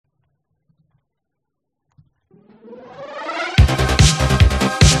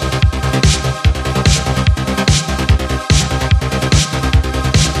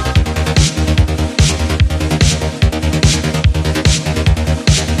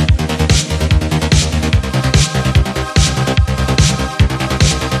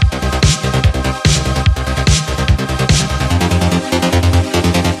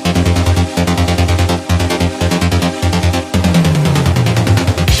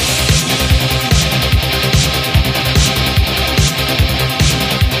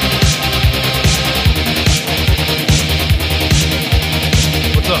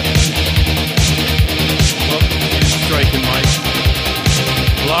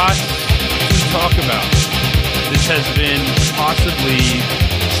lot to talk about. This has been possibly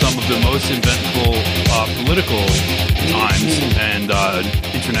some of the most eventful political times and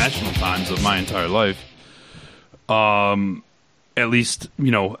international times of my entire life. At least,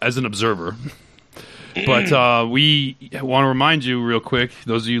 as an observer. But we want to remind you real quick,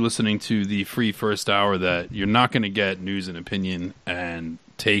 those of you listening to the free first hour, that you're not going to get news and opinion and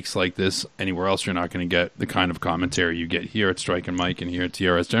takes like this anywhere else. You're not going to get the kind of commentary you get here at Strike and Mike and here at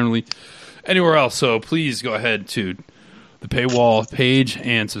TRS generally anywhere else. So please go ahead to the paywall page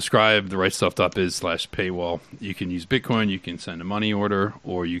and subscribe, therightstuff.biz/paywall. You can use Bitcoin, you can send a money order,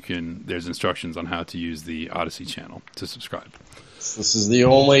 or there's instructions on how to use the Odyssey channel to subscribe. This is the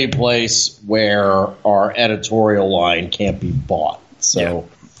only place where our editorial line can't be bought. So,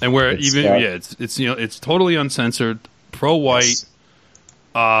 and where it's totally uncensored, pro-white,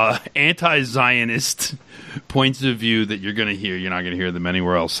 anti-Zionist points of view that you're going to hear. You're not going to hear them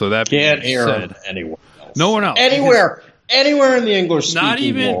anywhere else. So that can't hear them anywhere else. No one else. Anywhere in the English-speaking not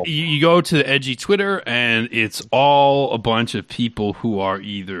even world. You go to the edgy Twitter, and it's all a bunch of people who are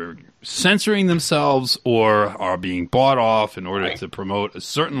either censoring themselves or are being bought off in order to promote a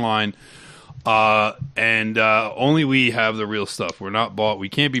certain line. And only we have the real stuff. We're not bought. We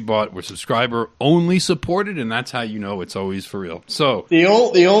can't be bought. We're subscriber only supported, and that's how you know it's always for real. So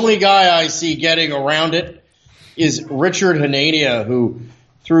the only guy I see getting around it is Richard Hanania, who,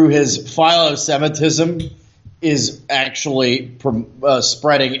 through his philo-Semitism, is actually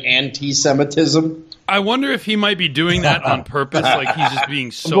spreading anti-Semitism. I wonder if he might be doing that on purpose, like he's just being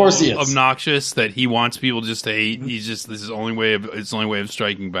so obnoxious that he wants people just to hate. This is his only way of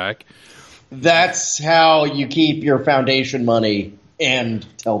striking back. That's how you keep your foundation money and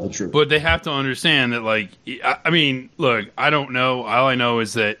tell the truth. But they have to understand that, look, I don't know. All I know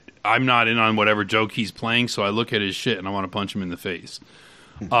is that I'm not in on whatever joke he's playing, so I look at his shit and I want to punch him in the face.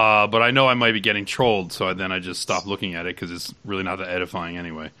 But I know I might be getting trolled, so then I just stop looking at it because it's really not that edifying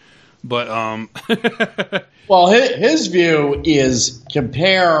anyway. But well, his view is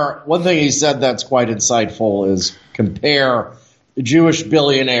compare. One thing he said that's quite insightful is compare Jewish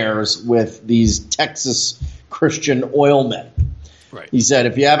billionaires with these Texas Christian oilmen. Right. He said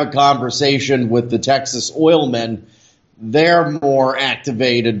if you have a conversation with the Texas oilmen, they're more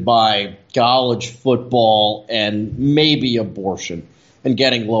activated by college football and maybe abortion and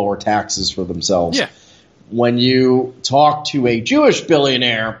getting lower taxes for themselves. Yeah. When you talk to a Jewish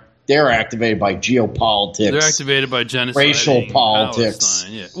billionaire, they're activated by geopolitics. They're activated by genocide, racial politics.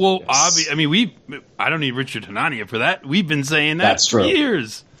 Yeah. Well, yes. I don't need Richard Hanania for that. We've been saying that for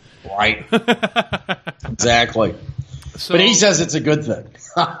years. Right. Exactly. So, but he says it's a good thing.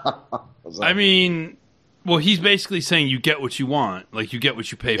 Well, he's basically saying you get what you want, like you get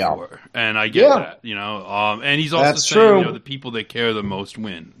what you pay for, and I get that, And he's also saying, the people that care the most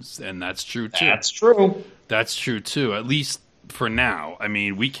wins, and that's true too. That's true too. At least for now. I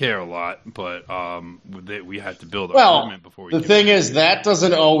mean, we care a lot, but we had to build our government before we. The thing is, that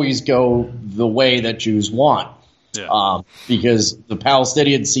doesn't always go the way that Jews want, because the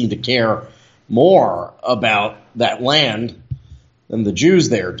Palestinians seem to care more about that land than the Jews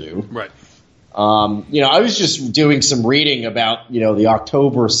there do. Right. I was just doing some reading about, the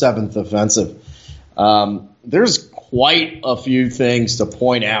October 7th offensive. There's quite a few things to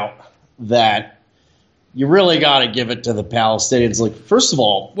point out that you really got to give it to the Palestinians. Like, first of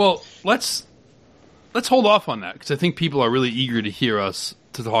all, let's hold off on that because I think people are really eager to hear us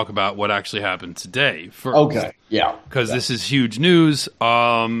to talk about what actually happened today first. Okay, yeah, because this is huge news.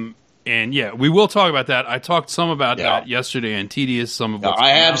 And we will talk about that. I talked some about that yesterday on Tedious. Some of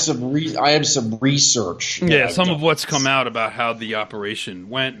I have some research. Some of what's come out about how the operation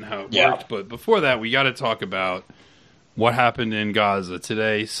went and how it worked. But before that, we got to talk about what happened in Gaza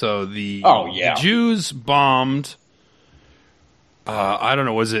today. So the Jews bombed. I don't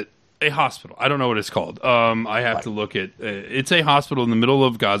know. Was it a hospital? I don't know what it's called. I have to look at. It's a hospital in the middle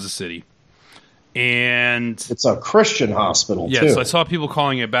of Gaza City. And it's a Christian hospital, too. Yes, I saw people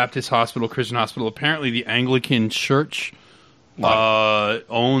calling it Baptist hospital, Christian hospital. Apparently, the Anglican Church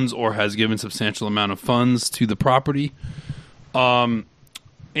owns or has given substantial amount of funds to the property. And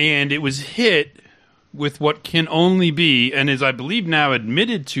it was hit with what can only be, and is, I believe, now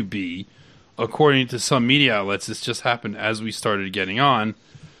admitted to be, according to some media outlets, this just happened as we started getting on,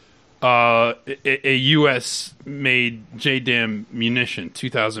 a U.S.-made JDAM munition,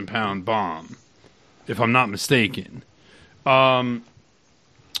 2,000-pound bomb. If I'm not mistaken. Because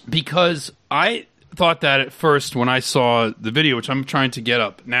I thought that at first when I saw the video, which I'm trying to get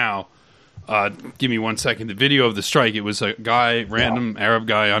up now, give me 1 second, the video of the strike, it was a guy, random Arab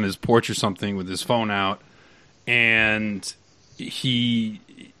guy on his porch or something with his phone out, and he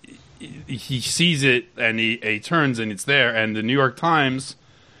he sees it and he turns and it's there. And the New York Times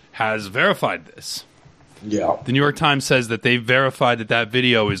has verified this. Yeah. The New York Times says that they've verified that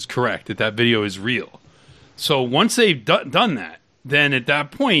video is correct, that video is real. So once they've done that, then at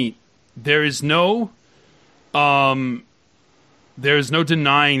that point, there is no denying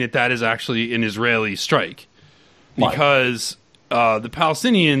that is actually an Israeli strike, because the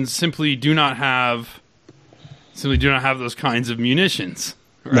Palestinians simply do not have those kinds of munitions,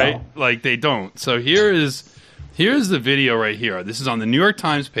 right? No. Like they don't. So here's the video right here. This is on the New York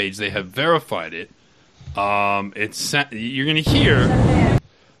Times page. They have verified it. You're going to hear.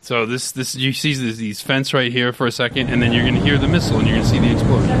 So this you see these fence right here for a second, and then you're going to hear the missile, and you're going to see the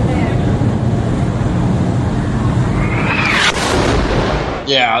explosion.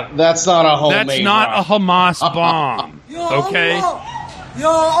 Yeah, that's not a homemade. That's not rocket. a Hamas bomb. Okay.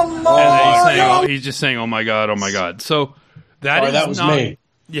 And he's just saying, "Oh my god, oh my god." So that was not, me.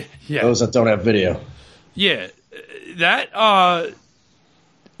 Yeah. Those that don't have video. Yeah, that.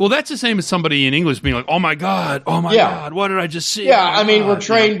 Well, that's the same as somebody in English being like, "Oh my god, god, what did I just see?" Yeah, oh I mean, god. we're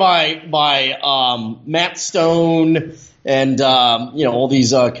trained by Matt Stone and all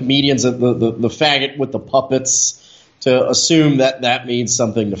these comedians, the faggot with the puppets, to assume that means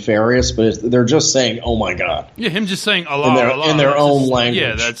something nefarious, but they're just saying, "Oh my god." Yeah, him just saying Allah in their own language.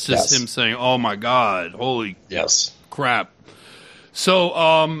 Yeah, that's just him saying, "Oh my god, holy crap."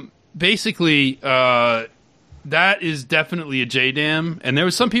 So, basically, that is definitely a JDAM, and there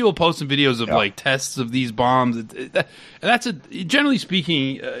was some people posting videos of like tests of these bombs. And that's generally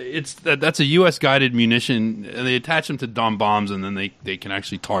speaking, that's a U.S. guided munition, and they attach them to dumb bombs, and then they can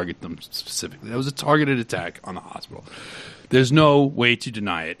actually target them specifically. That was a targeted attack on the hospital. There's no way to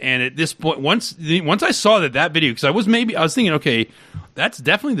deny it. And at this point, once I saw that video, because I was thinking, okay, that's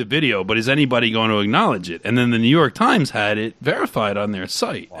definitely the video, but is anybody going to acknowledge it? And then the New York Times had it verified on their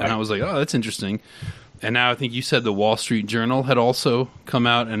site, and I was like, oh, that's interesting. And now I think you said the Wall Street Journal had also come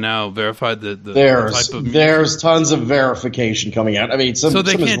out and now verified the type of. There's tons of verification coming out. I mean,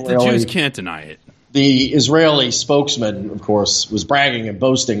 the Jews can't deny it. The Israeli spokesman, of course, was bragging and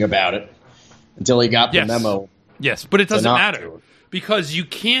boasting about it until he got the memo. Yes, but it doesn't matter because you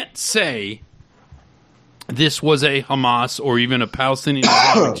can't say this was a Hamas or even a Palestinian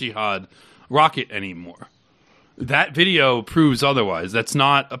Islamic Jihad rocket anymore. That video proves otherwise. That's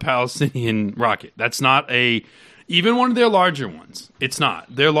not a Palestinian rocket. That's not even one of their larger ones. It's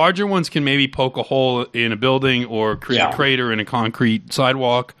not. Their larger ones can maybe poke a hole in a building or create a crater in a concrete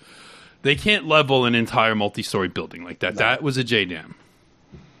sidewalk. They can't level an entire multi-story building like that. No. That was a JDAM.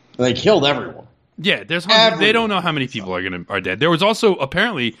 They killed everyone. Yeah, there's hundreds. They don't know how many people are dead. There was also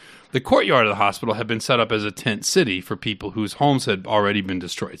apparently the courtyard of the hospital had been set up as a tent city for people whose homes had already been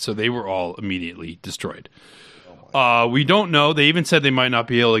destroyed. So they were all immediately destroyed. We don't know. They even said they might not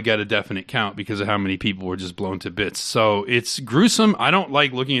be able to get a definite count because of how many people were just blown to bits. So it's gruesome. I don't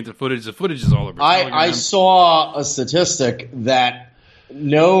like looking at the footage. The footage is all over. I saw a statistic that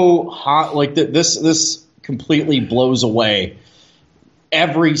this completely blows away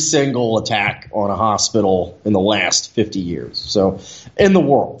every single attack on a hospital in the last 50 years. So in the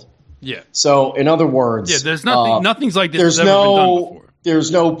world. Yeah. So in other words, there's nothing's like this has ever been done before.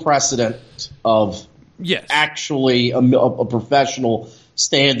 There's no precedent of actually a professional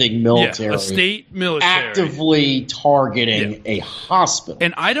standing military, a state military actively targeting a hospital.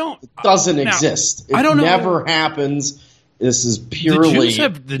 And it doesn't exist. It never happens. This is purely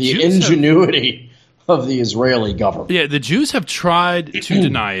the ingenuity of the Israeli government. Yeah, the Jews have tried to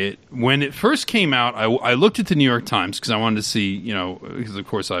deny it. When it first came out, I looked at the New York Times because I wanted to see, because of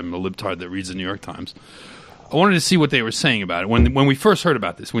course I'm a libtard that reads the New York Times. I wanted to see what they were saying about it. When we first heard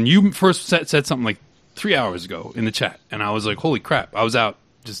about this, when you first said something like 3 hours ago in the chat, and I was like, holy crap. I was out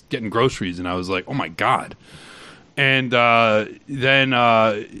just getting groceries, and I was like, oh my God. And then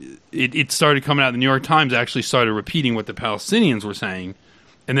it started coming out. The New York Times actually started repeating what the Palestinians were saying.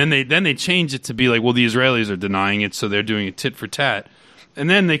 And then they changed it to be like, well, the Israelis are denying it, so they're doing a tit for tat. And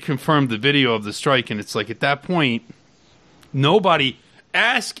then they confirmed the video of the strike, and it's like at that point,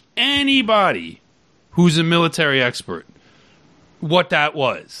 ask anybody who's a military expert what that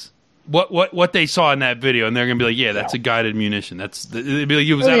was. What they saw in that video, and they're going to be like, yeah, that's a guided munition. They'd be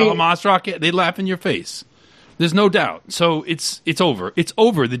like, was that a Hamas rocket? They'd laugh in your face. There's no doubt. So it's over. It's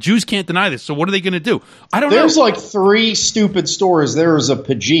over. The Jews can't deny this. So what are they going to do? I don't know. There's like 3 stupid stories. There was a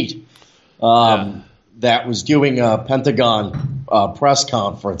Pajit that was doing a Pentagon press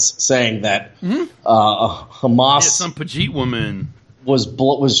conference saying that Hamas, some Pajit woman,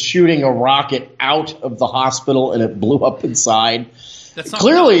 was shooting a rocket out of the hospital and it blew up inside. That's not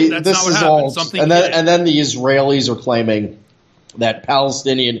Clearly, that's this not what is happened. all. And then the Israelis are claiming that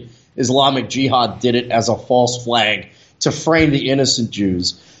Palestinian Islamic Jihad did it as a false flag to frame the innocent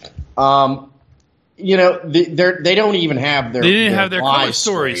Jews. They don't even have their. They didn't have their cover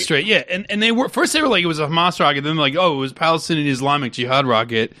story straight. straight. Yeah, and they were first. They were like it was a Hamas rocket. Then they're like, oh, it was Palestinian Islamic Jihad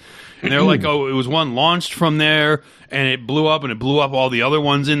rocket. And they're like, oh, it was one launched from there, and it blew up, and it blew up all the other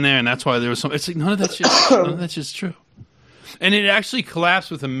ones in there, and that's why there was some. It's like none of that's just true. And it actually collapsed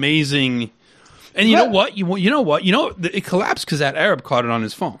with amazing. And you know what? It collapsed because that Arab caught it on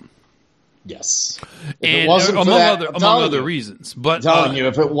his phone. Yes, and among other reasons. But I'm telling you,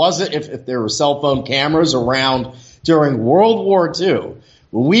 if it wasn't, if there were cell phone cameras around during World War II,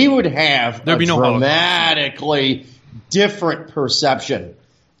 we would have a dramatically different perception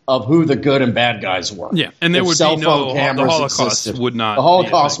of who the good and bad guys were. Yeah, and there would be no the Holocaust existed. Would not. The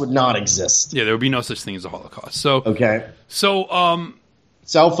Holocaust would not exist. Yeah, there would be no such thing as a Holocaust. So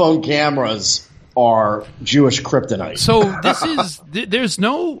cell phone cameras are Jewish kryptonite. So there's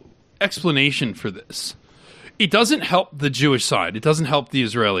no explanation for this. It doesn't help the Jewish side. It doesn't help the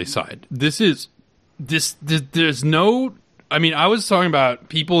Israeli side. There's no. I mean, I was talking about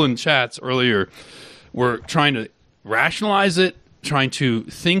people in chats earlier were trying to rationalize it, trying to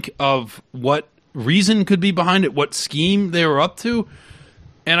think of what reason could be behind it, what scheme they were up to.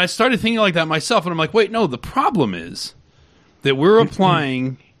 And I started thinking like that myself, and I'm like, wait, no, the problem is that we're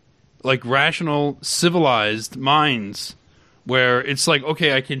applying like rational, civilized minds where it's like,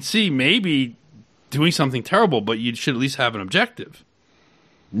 okay, I can see maybe doing something terrible, but you should at least have an objective.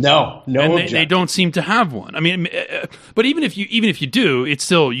 No and they don't seem to have one. I mean, but even if you do, it's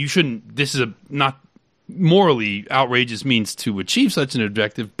still, you shouldn't, this is a not morally outrageous means to achieve such an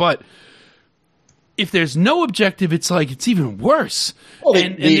objective, but if there's no objective, it's like it's even worse. Well,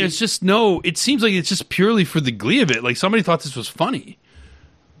 and there's just no. It seems like it's just purely for the glee of it. Like somebody thought this was funny.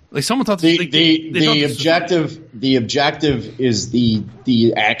 Like someone thought this, the objective. The objective is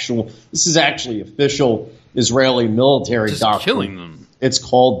the actual. This is actually official Israeli military just doctrine. Killing them. It's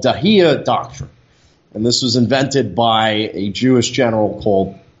called Dahia doctrine, and this was invented by a Jewish general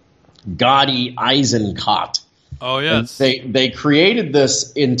called Gadi Eisenkot. Oh, yes. And they created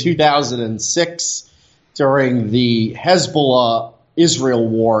this in 2006 during the Hezbollah-Israel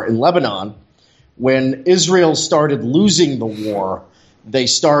war in Lebanon. When Israel started losing the war, they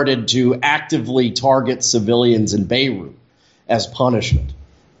started to actively target civilians in Beirut as punishment.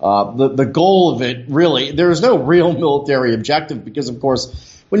 The goal of it, really, there is no real military objective because, of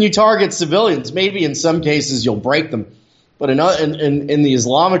course, when you target civilians, maybe in some cases you'll break them. But in the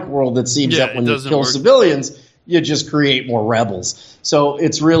Islamic world, it seems that when you kill civilians, you just create more rebels. So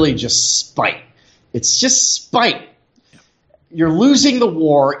it's really just spite. It's just spite. You're losing the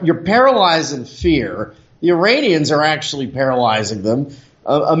war. You're paralyzed in fear. The Iranians are actually paralyzing them.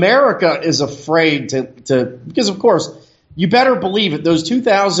 America is afraid to because, of course, you better believe it. Those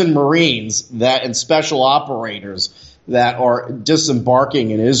 2,000 Marines and special operators that are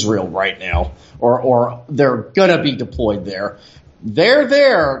disembarking in Israel right now, or they're going to be deployed there, they're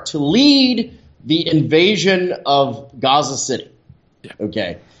there to lead the invasion of Gaza City. Yeah.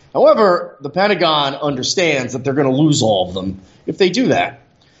 Okay. However, the Pentagon understands that they're going to lose all of them if they do that.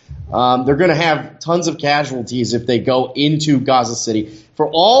 They're going to have tons of casualties if they go into Gaza City. For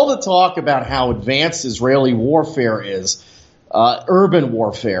all the talk about how advanced Israeli warfare is, urban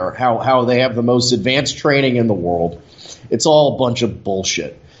warfare, how they have the most advanced training in the world, it's all a bunch of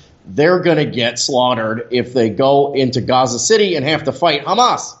bullshit. They're going to get slaughtered if they go into Gaza City and have to fight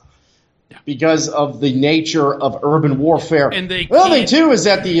Hamas. Because of the nature of urban warfare. And the other thing, too, is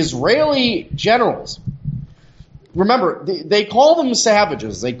that the Israeli generals, remember, they call them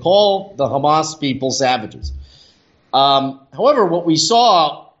savages. They call the Hamas people savages. However, what we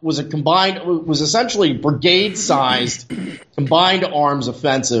saw was essentially brigade-sized combined arms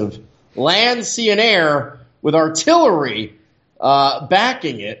offensive, land, sea, and air, with artillery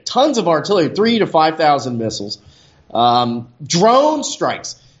backing it, tons of artillery, 3,000 to 5,000 missiles, drone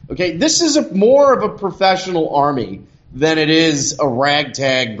strikes. Okay, this is more of a professional army than it is a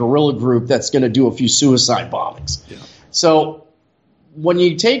ragtag guerrilla group that's going to do a few suicide bombings. Yeah. So when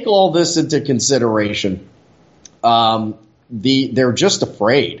you take all this into consideration, they're just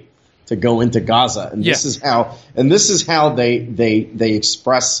afraid to go into Gaza, and this is how they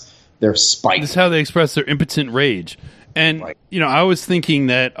express their spite. This is how they express their impotent rage. And I was thinking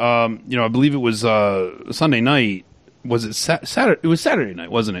that I believe it was Sunday night. Was it Saturday? It was Saturday night,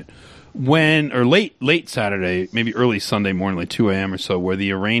 wasn't it? Late Saturday, maybe early Sunday morning, like 2 a.m. or so, where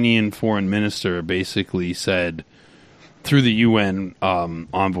the Iranian foreign minister basically said through the UN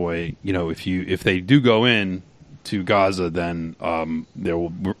envoy, if they do go in, to Gaza, then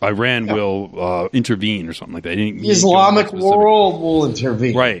Iran will intervene or something like that. The Islamic world will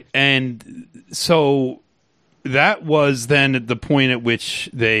intervene, right? And so that was then at the point at which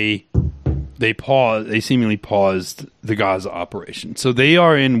they seemingly paused the Gaza operation. So they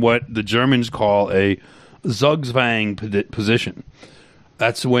are in what the Germans call a Zugzwang position.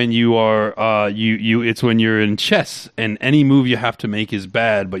 That's when you are it's when you're in chess, and any move you have to make is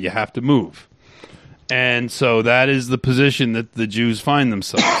bad, but you have to move. And so that is the position that the Jews find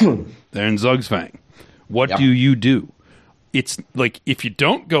themselves. They're in Zugzwang. What do you do? It's like, if you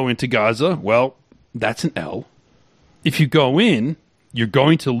don't go into Gaza, well, that's an L. If you go in, you're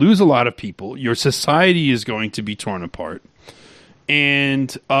going to lose a lot of people. Your society is going to be torn apart.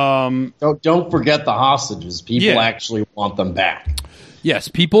 And don't forget the hostages. People actually want them back. Yes,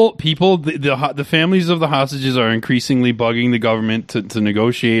 the families of the hostages are increasingly bugging the government to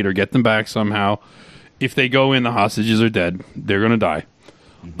negotiate or get them back somehow. If they go in, the hostages are dead. They're going to die.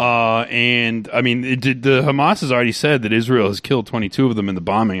 And I mean, the Hamas has already said that Israel has killed 22 of them in the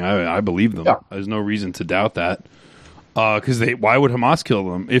bombing. I believe them. Yeah. There's no reason to doubt that. Because why would Hamas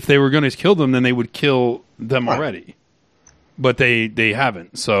kill them? If they were going to kill them, then they would kill them already. But they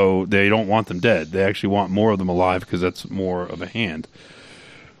haven't, so they don't want them dead. They actually want more of them alive because that's more of a hand.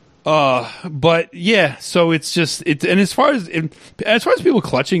 But yeah, so it's just and as far as people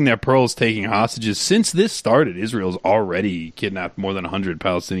clutching their pearls, taking hostages, since this started, Israel's already kidnapped more than 100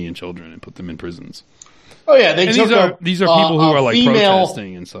 Palestinian children and put them in prisons. Oh yeah, these are people who are like female,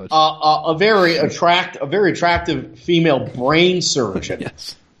 protesting and such. A very attractive female brain surgeon,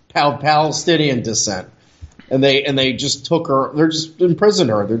 yes, Palestinian descent. And they just took her. They're just imprisoned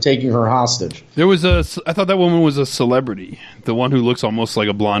her. They're taking her hostage. I thought that woman was a celebrity. The one who looks almost like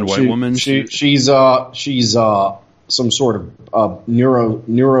a blonde white woman. She's some sort of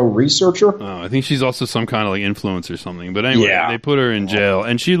neuro researcher. Oh, I think she's also some kind of like influencer or something. But anyway, they put her in jail,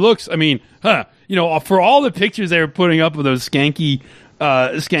 and she looks. I mean, for all the pictures they were putting up of those skanky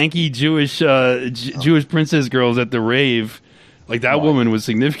Jewish princess girls at the rave. Like, that woman was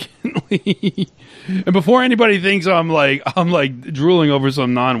significantly... And before anybody thinks I'm like drooling over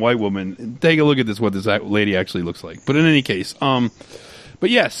some non-white woman, take a look at what this lady actually looks like. But in any case, but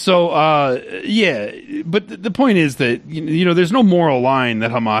yes, so but the point is that there's no moral line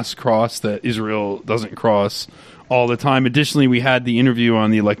that Hamas crossed that Israel doesn't cross all the time. Additionally, we had the interview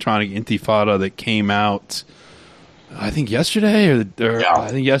on the Electronic Intifada that came out, I think yesterday I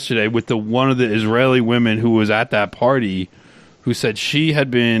think yesterday, with one of the Israeli women who was at that party, who said she had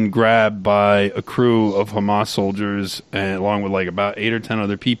been grabbed by a crew of Hamas soldiers, and along with like about 8 or 10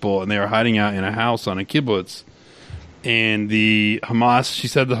 other people, and they were hiding out in a house on a kibbutz. And she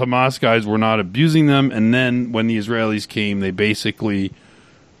said the Hamas guys were not abusing them, and then when the Israelis came, they basically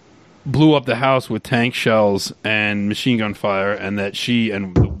blew up the house with tank shells and machine gun fire, and that she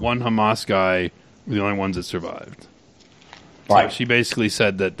and the one Hamas guy were the only ones that survived. Right. So she basically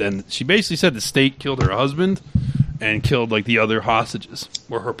said the state killed her husband and killed like the other hostages,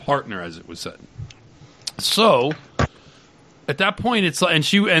 or her partner, as it was said. So at that point, it's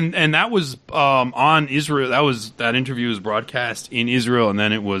like, and that was on Israel. That interview was broadcast in Israel, and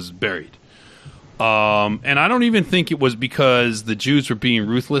then it was buried. And I don't even think it was because the Jews were being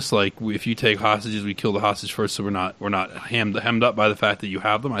ruthless. Like, if you take hostages, we kill the hostage first, so we're not hemmed up by the fact that you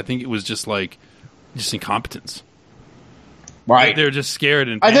have them. I think it was just incompetence. Right. They're just scared.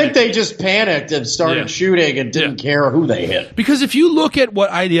 And I think they just panicked and started shooting and didn't care who they hit. Because if you look at what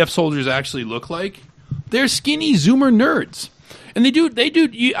IDF soldiers actually look like, they're skinny Zoomer nerds. And they do.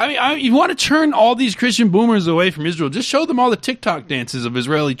 You want to turn all these Christian boomers away from Israel, just show them all the TikTok dances of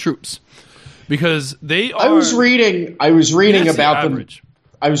Israeli troops. Because they are... I was reading about them.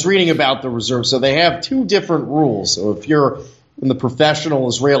 I was reading about the reserve. So they have 2 different rules. So if you're in the professional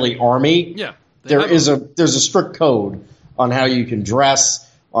Israeli army, there's a strict code on how you can dress,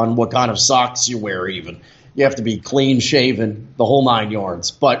 on what kind of socks you wear even. You have to be clean shaven, the whole 9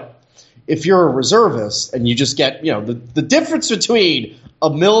 yards. But if you're a reservist and you just get, the difference between a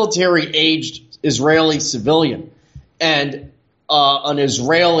military-aged Israeli civilian and an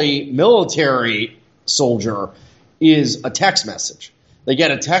Israeli military soldier is a text message. They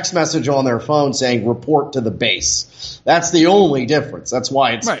get a text message on their phone saying, report to the base. That's the only difference. That's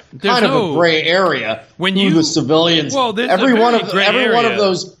why it's kind of a gray area when the civilians. Well, every one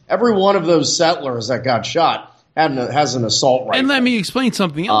of those settlers that got shot has an assault rifle. And let me explain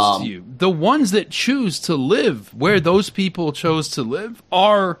something else to you. The ones that choose to live where those people chose to live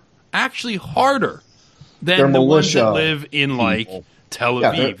are actually harder than the ones that live in Tel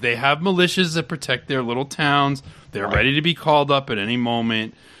Aviv. Yeah, they have militias that protect their little towns. They're ready to be called up at any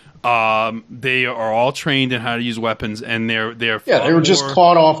moment. They are all trained in how to use weapons, and they're they were just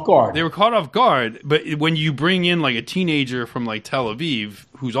caught off guard. They were caught off guard, but when you bring in like a teenager from like Tel Aviv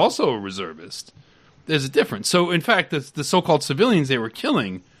who's also a reservist, there's a difference. So in fact, the so-called civilians they were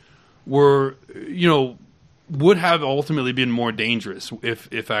killing were, would have ultimately been more dangerous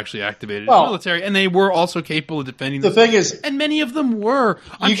if actually activated in the military, and they were also capable of defending themselves. The thing is, and many of them were.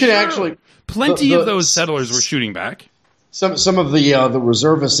 Plenty of those settlers were shooting back. Some of the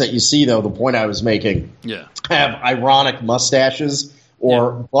reservists that you see, though, the point I was making, have ironic mustaches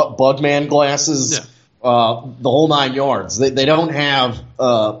or Bugman glasses, the whole 9 yards. They don't have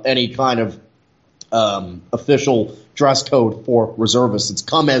any kind of official dress code for reservists. It's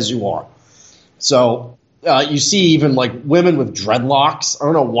come as you are. So you see even like women with dreadlocks. I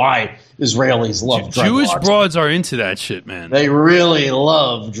don't know why Israelis love dreadlocks. Jewish broads are into that shit, man. They really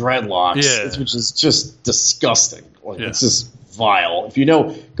love dreadlocks, which is just disgusting. It's just vile. If you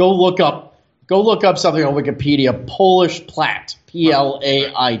know, go look up something on Wikipedia. Polish plait,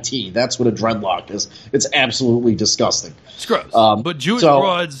 Plait. That's what a dreadlock is. It's absolutely disgusting. It's gross. But Jewish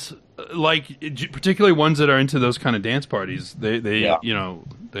broads, particularly ones that are into those kind of dance parties, they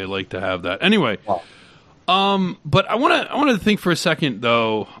like to have that. Anyway, but I want to think for a second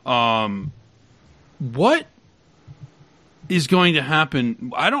though. What is going to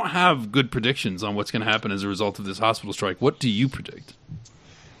happen? I don't have good predictions on what's going to happen as a result of this hospital strike. What do you predict?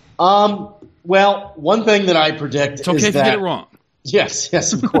 Well, one thing that I predict it's okay is if you get it wrong.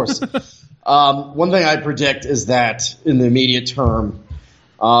 Yes, of course. One thing I predict is that in the immediate term,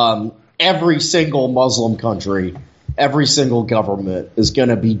 every single Muslim country, every single government is going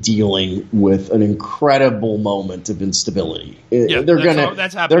to be dealing with an incredible moment of instability. They're going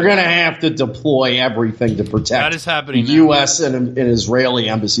to have to deploy everything to protect that is happening the U.S. and Israeli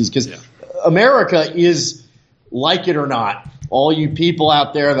embassies because America is, like it or not, all you people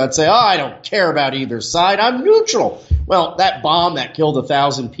out there that say, I don't care about either side, I'm neutral. Well, that bomb that killed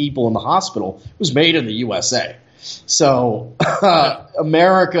 1,000 people in the hospital was made in the USA. So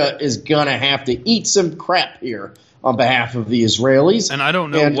America is going to have to eat some crap here on behalf of the Israelis. And I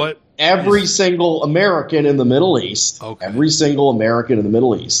don't know what every single American in the Middle East, every single American in the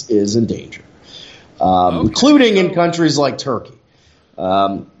Middle East is in danger, including in countries like Turkey.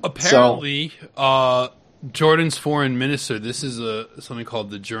 Apparently, Jordan's foreign minister, this is something called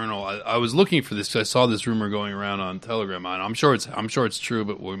The Journal. I was looking for this because I saw this rumor going around on Telegram. I'm sure it's true,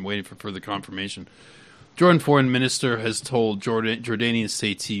 but we're waiting for further confirmation. Jordan foreign minister has told Jordanian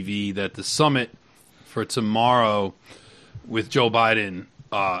state TV that the summit for tomorrow with Joe Biden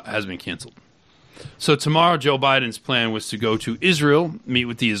has been canceled. So tomorrow, Joe Biden's plan was to go to Israel, meet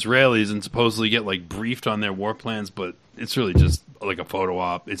with the Israelis, and supposedly get briefed on their war plans. But it's really just like a photo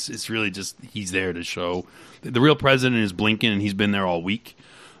op. It's really just he's there to show. The real president is Blinken, and he's been there all week.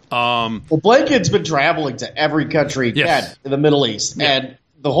 Blinken's been traveling to every country he can in the Middle East, and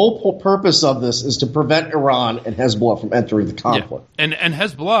the whole purpose of this is to prevent Iran and Hezbollah from entering the conflict. Yeah. And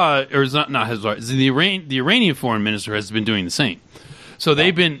Hezbollah, or is not Hezbollah, the Iranian foreign minister has been doing the same. So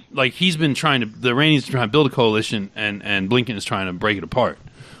they've been he's been trying to, the Iranians are trying to build a coalition, and Blinken is trying to break it apart,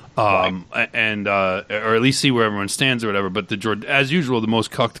 or at least see where everyone stands or whatever. But as usual, the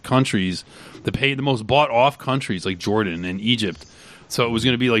most cucked countries, the most bought off countries like Jordan and Egypt. So it was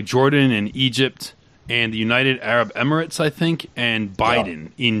going to be like Jordan and Egypt and the United Arab Emirates, I think, and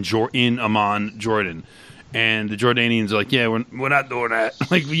Biden in Amman, Jordan. And the Jordanians are like, we're not doing that.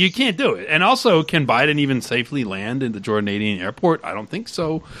 You can't do it. And also, can Biden even safely land in the Jordanian airport? I don't think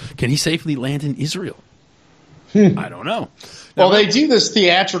so. Can he safely land in Israel? I don't know. Well, they do this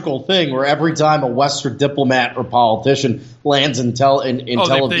theatrical thing where every time a Western diplomat or politician lands in Tel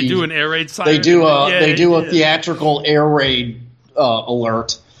Aviv, they do an air raid siren. They do a theatrical air raid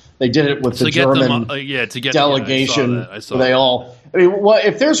alert. They did it with the German delegation. I saw they all. I mean,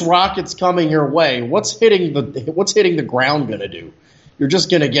 if there's rockets coming your way, what's hitting the ground going to do? You're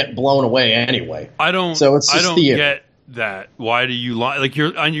just going to get blown away anyway. I don't. So it's just get that. Why do you lie?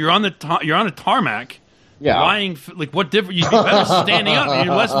 You're on the tarmac. Yeah. Lying. What difference? You'd be better standing up.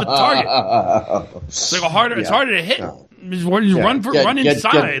 You're less of a target. It's harder. It's harder to hit. Run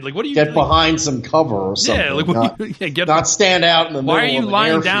inside. What do you get behind some cover or something? Not stand out in the middle. Why are you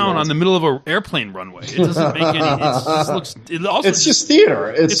lying down on the middle of an airplane runway? It doesn't make any. It just looks. It's just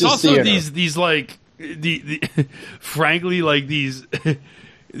theater. It's also theater. frankly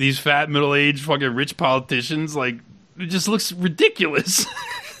these fat middle aged fucking rich politicians. It just looks ridiculous.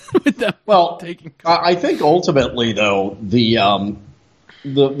 With them taking. I think ultimately though the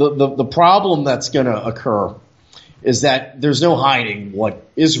problem that's going to occur is that there's no hiding what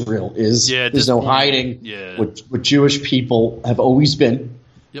Israel is. Yeah, there's no hiding what Jewish people have always been.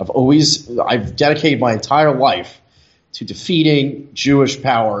 Yep. I've dedicated my entire life to defeating Jewish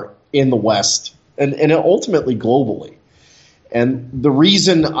power in the West and ultimately globally. And the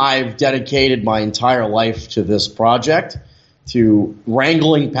reason I've dedicated my entire life to this project, to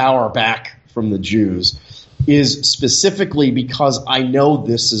wrangling power back from the Jews, is specifically because I know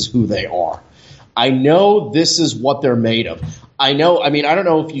this is who they are. I know this is what they're made of. I don't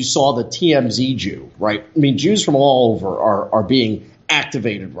know if you saw the TMZ Jew, right? I mean, Jews from all over are being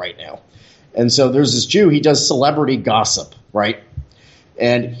activated right now. And so there's this Jew, he does celebrity gossip, right?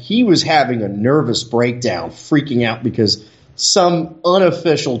 And he was having a nervous breakdown, freaking out because some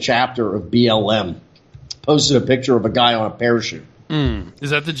unofficial chapter of BLM posted a picture of a guy on a parachute.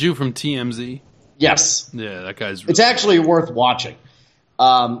 Is that the Jew from TMZ? Yes. Yeah, that guy's really It's actually worth watching.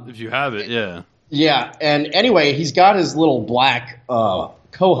 if you have it, yeah. Yeah, and anyway, he's got his little black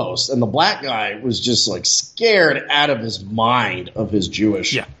co-host, and the black guy was just like scared out of his mind of his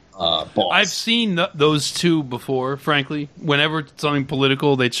Jewish boss. I've seen those two before, frankly. Whenever it's something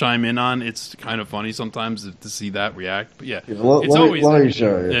political they chime in on, it's kind of funny sometimes to see that react. But yeah, it's always... Let me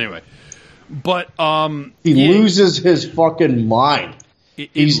show you. Anyway. But he loses his fucking mind.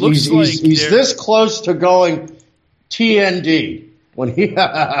 He's this close to going TND when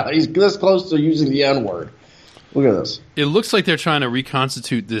he's this close to using the N-word. Look at this. It looks like they're trying to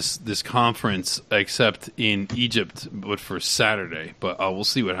reconstitute this conference, except in Egypt, but for Saturday. But we'll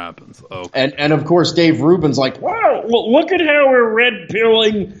see what happens. And of course, Dave Rubin's like, wow, look at how we're red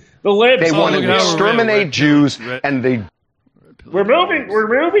pilling the libs. They want to exterminate Jews, and they. We're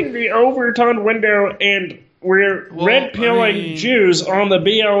moving the Overton window, and we're red pilling Jews on the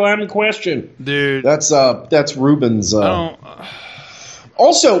BLM question. Dude, that's Rubin's.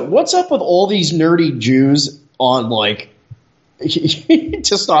 Also, what's up with all these nerdy Jews on like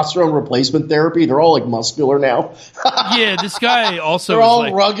testosterone replacement therapy? They're all like muscular now. Yeah, this guy also they're is all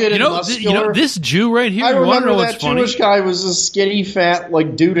like, rugged and muscular. This Jew right here. I remember that Jewish guy was a skinny, fat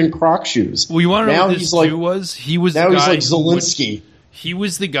like dude in Croc shoes. Well, you want to know what this Jew was? He was now the he's guy like Zelensky. He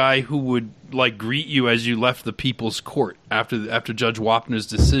was the guy who would like greet you as you left the People's Court after Judge Wapner's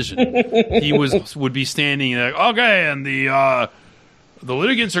decision. He would be standing like, okay, and the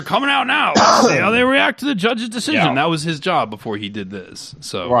litigants are coming out now. Let's see how they react to the judge's decision. Yeah. That was his job before he did this.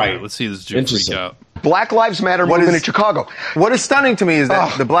 So let's see this Jew freak out. Black Lives Matter movement in Chicago. What is stunning to me is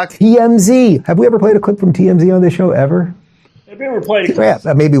that the black TMZ. Have we ever played a clip from TMZ on this show ever? Have you ever played a clip?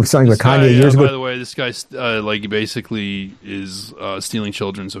 Yeah, maybe it was something with Kanye years ago. By the way, this guy basically is stealing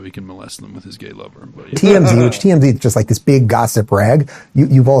children so he can molest them with his gay lover. But, yeah. TMZ is just like this big gossip rag.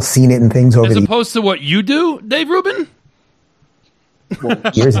 You've all seen it in things over as opposed to what you do, Dave Rubin.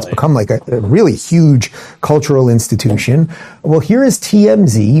 Years, it's become like a really huge cultural institution. Well, here is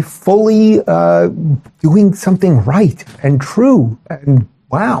TMZ fully doing something right and true. And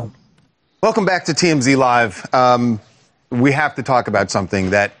wow. Welcome back to TMZ Live. We have to talk about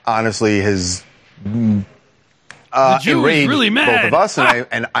something that honestly has enraged really both of us.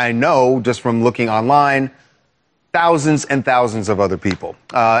 And I know just from looking online, thousands and thousands of other people.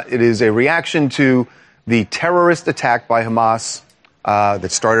 It is a reaction to the terrorist attack by Hamas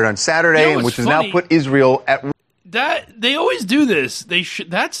that started on Saturday, and which has now put Israel at that. They always do this.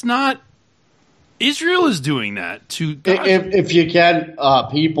 That's not. Israel is doing that to. If you can,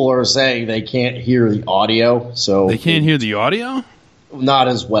 people are saying they can't hear the audio, so they can't hear the audio. Not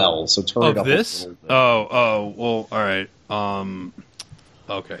as well. So turn it up. This? Oh, well, all right.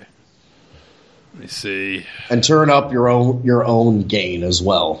 Okay. Let me see. And turn up your own gain as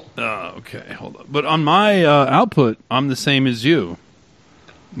well. Oh, okay. Hold on. But on my output, I'm the same as you.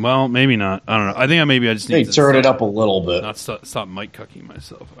 Well, maybe not. I don't know. I think I just need to turn it up a little bit. Not stop mic cucking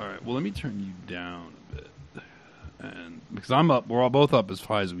myself. All right. Well, let me turn you down a bit, and because I'm up, we're all both up as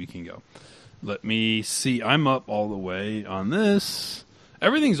high as we can go. Let me see. I'm up all the way on this.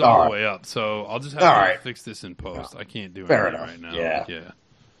 Everything's all the way up, so I'll just have to fix this in post. I can't do anything right now. Yeah.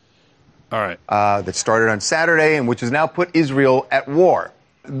 All right. That started on Saturday, and which has now put Israel at war.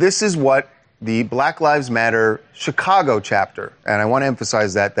 This is what the Black Lives Matter Chicago chapter, and I want to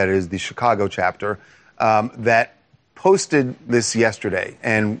emphasize that is the Chicago chapter, that posted this yesterday.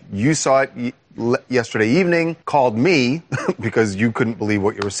 And you saw it yesterday evening, called me, because you couldn't believe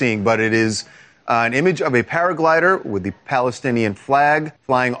what you were seeing, but it is an image of a paraglider with the Palestinian flag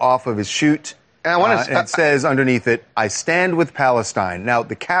flying off of his chute. And it says underneath it, "I stand with Palestine." Now,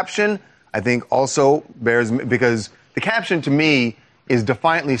 the caption, I think, also bears, because the caption to me is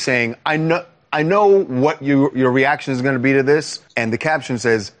defiantly saying, I know what your reaction is going to be to this. And the caption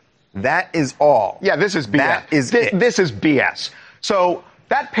says, "That is all." Yeah, this is BS. That is this is BS. So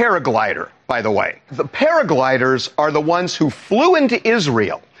that paraglider, by the way, the paragliders are the ones who flew into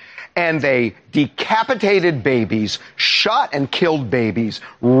Israel and they decapitated babies, shot and killed babies,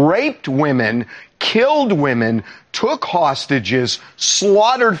 raped women, killed women, took hostages,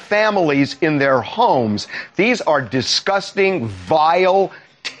 slaughtered families in their homes. These are disgusting, vile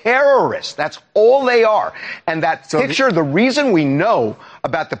terrorists. That's all they are. And that picture, the reason we know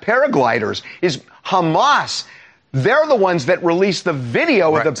about the paragliders is Hamas. They're the ones that released the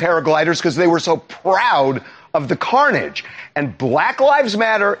video of the paragliders because they were so proud of the carnage. And Black Lives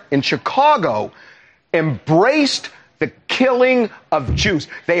Matter in Chicago embraced the killing of Jews.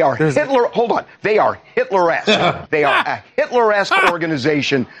 They are They are Hitler-esque. They are a Hitler-esque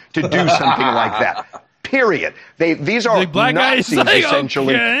organization to do something like that. Period. These are Nazis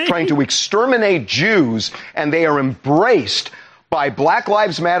essentially trying to exterminate Jews, and they are embraced by Black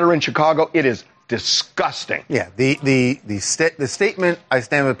Lives Matter in Chicago. It is disgusting. Yeah, the statement "I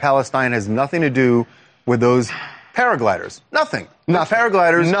stand with Palestine" has nothing to do with those paragliders. Nothing. The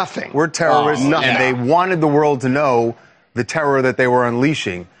paragliders were terrorists, and they wanted the world to know the terror that they were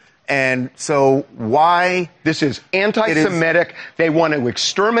unleashing. And so why? This is anti-Semitic. They want to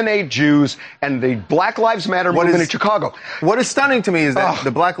exterminate Jews, and the Black Lives Matter movement in Chicago. What is stunning to me is that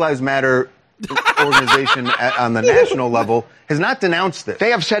the Black Lives Matter organization on the national level has not denounced this. They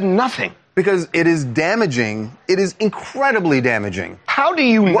have said nothing. Because it is damaging. It is incredibly damaging. How do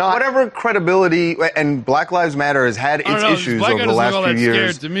you not? Whatever credibility, and Black Lives Matter has had its issues over the last few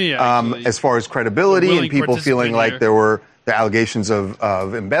years, to me, as far as credibility and people feeling like there were the allegations of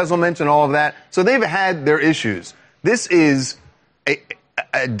embezzlement and all of that. So they've had their issues. This is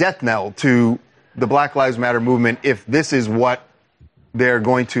a death knell to the Black Lives Matter movement if this is what they're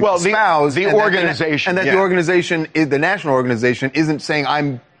going to espouse. The organization. The organization, the national organization, isn't saying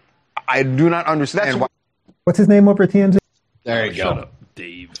I do not understand why. What's his name over at TMZ? There you go. Shut up,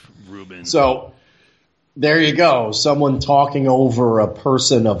 Dave Rubin. So there you go. Someone talking over a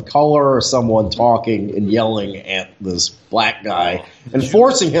person of color, or someone talking and yelling at this black guy and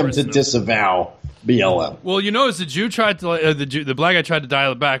forcing him to disavow BLM. Well, you notice the Jew tried to the black guy tried to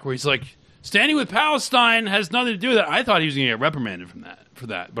dial it back, where he's like, standing with Palestine has nothing to do with that. I thought he was going to get reprimanded for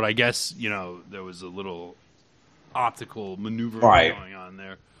that, but I guess there was a little optical maneuver going on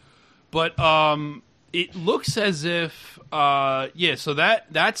there. But it looks as if, so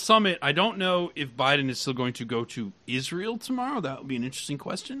that summit, I don't know if Biden is still going to go to Israel tomorrow. That would be an interesting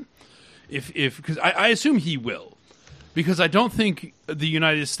question. Because I assume he will. Because I don't think the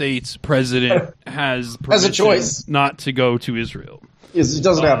United States president has a choice not to go to Israel. He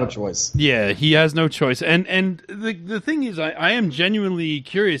doesn't have a choice. Yeah, he has no choice. And the thing is, I am genuinely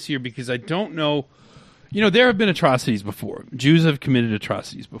curious here because I don't know. There have been atrocities before. Jews have committed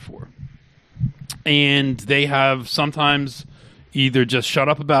atrocities before. And they have sometimes either just shut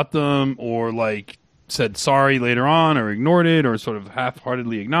up about them or said sorry later on or ignored it or sort of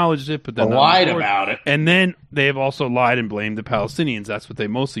half-heartedly acknowledged it, but then lied about it. And then they have also lied and blamed the Palestinians. That's what they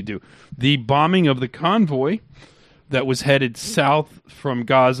mostly do. The bombing of the convoy that was headed south from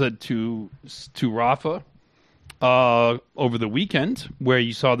Gaza to Rafah over the weekend, where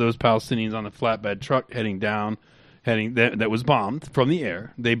you saw those Palestinians on a flatbed truck that was bombed from the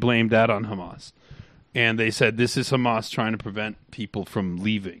air. They blamed that on Hamas. And they said, this is Hamas trying to prevent people from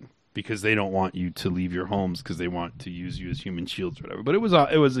leaving because they don't want you to leave your homes because they want to use you as human shields or whatever. But it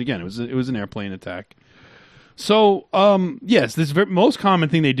was an airplane attack. So, yes, this most common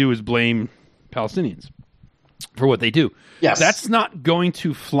thing they do is blame Palestinians for what they do. Yes. That's not going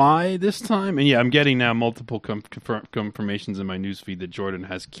to fly this time. And I'm getting now multiple confirmations in my newsfeed that Jordan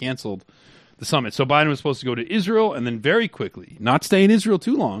has canceled the summit. So Biden was supposed to go to Israel and then very quickly, not stay in Israel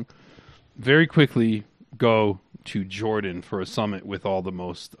too long, very quickly go to Jordan for a summit with all the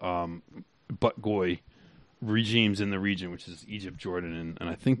most butt-goy regimes in the region, which is Egypt, Jordan, and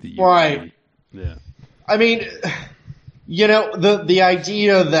I think the UAE. Right. Yeah. I mean, the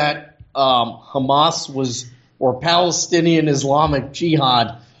idea that Hamas was, or Palestinian Islamic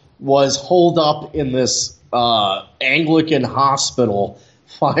Jihad was holed up in this Anglican hospital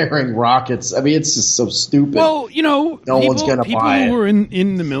firing rockets. I mean, it's just so stupid. Well, no one's going to buy it. People who are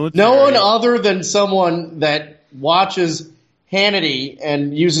in the military. No one other than someone that watches Hannity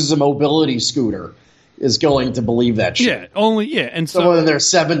and uses a mobility scooter is going to believe that shit. And someone in their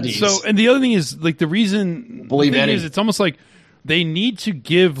 70s. So, and the other thing is, the reason is it's almost like they need to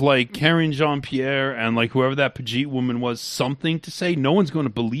give Karen Jean-Pierre and whoever that Pajit woman was something to say. No one's going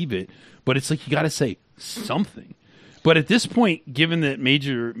to believe it, but it's you got to say something. But at this point, given that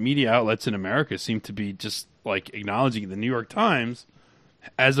major media outlets in America seem to be just acknowledging the New York Times,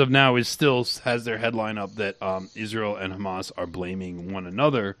 as of now, is still has their headline up that Israel and Hamas are blaming one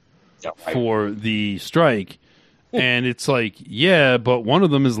another for the strike. And it's like, yeah, but one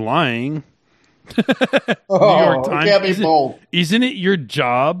of them is lying. New York Times. Can't be bold. Isn't it your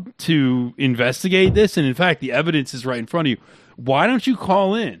job to investigate this? And in fact, the evidence is right in front of you. Why don't you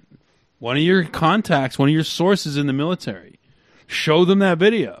call in one of your contacts, one of your sources in the military? Show them that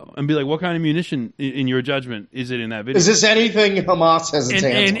video and be like, what kind of munition, in your judgment, is it in that video? Is this anything Hamas has its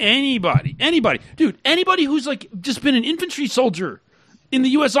hands on? And anybody who's like just been an infantry soldier in the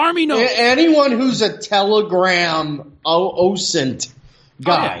U.S. Army knows. Anyone who's a Telegram OSINT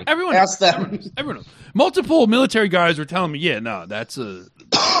guy. Oh, yeah. Everyone ask them. Everyone knows. Multiple military guys were telling me, that's a...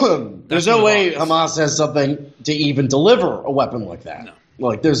 There's no way Hamas has something to even deliver a weapon like that. No.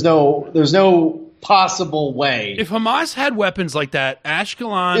 Like, there's no possible way. If Hamas had weapons like that,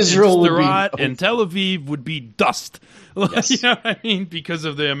 Ashkelon, Israel, and Sderot, and Tel Aviv would be dust. Yes. You know what I mean? Because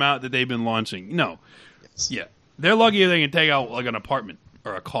of the amount that they've been launching. No. Yes. Yeah. They're lucky if they can take out like an apartment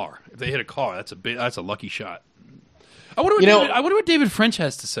or a car. If they hit a car, that's a lucky shot. I wonder what David French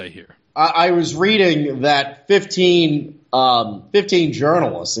has to say here. I was reading that 15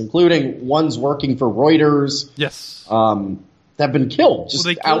 journalists, including ones working for Reuters, yes, have been killed. Just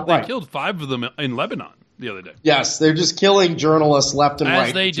outright. They killed 5 of them in Lebanon the other day. Yes, they're just killing journalists left and right.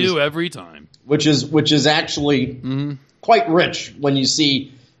 As they do every time. Which is actually quite rich when you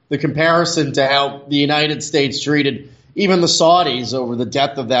see the comparison to how the United States treated even the Saudis over the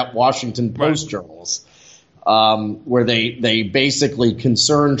death of that Washington Post journalist, where they basically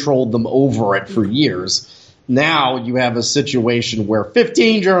concern trolled them over it for years. Now you have a situation where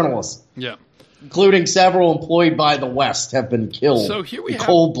 15 journalists, including several employed by the West, have been killed in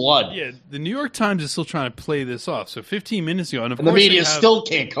cold blood. Yeah, the New York Times is still trying to play this off. So 15 minutes ago, and the media still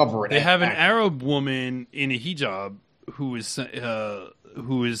can't cover it. They have an Arab woman in a hijab who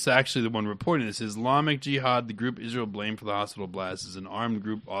is actually the one reporting this. Islamic Jihad, the group Israel blamed for the hospital blast, is an armed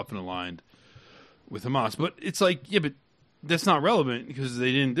group often aligned with Hamas. But it's like, but that's not relevant because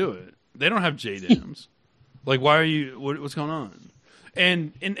they didn't do it. They don't have JDAMs. Like, why are you? What's going on?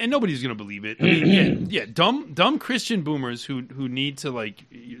 And nobody's going to believe it. I mean, dumb Christian boomers who need to like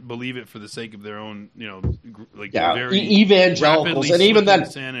believe it for the sake of their own, very evangelicals, and even then,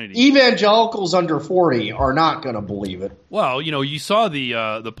 evangelicals under 40 are not going to believe it. Well, you saw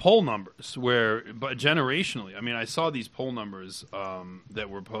the poll numbers but generationally, I mean, I saw these poll numbers that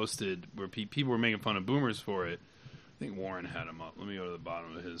were posted where people were making fun of boomers for it. I think Warren had them up. Let me go to the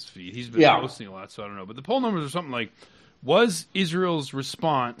bottom of his feed. He's been posting a lot, so I don't know. But the poll numbers are something like, was Israel's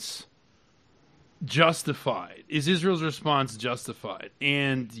response justified? Is Israel's response justified?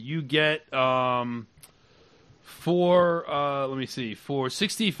 And you get for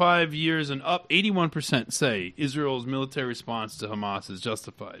 65 years and up, 81% say Israel's military response to Hamas is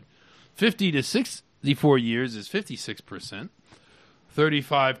justified. 50 to 64 years is 56%.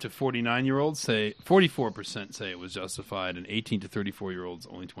 35 to 49-year-olds say 44% say it was justified, and 18 to 34-year-olds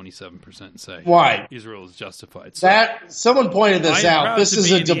only 27% say Israel is justified. So that someone pointed this out. This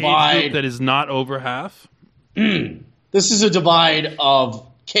is a divide that is not over half. This is a divide of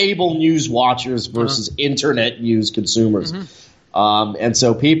cable news watchers versus internet news consumers, and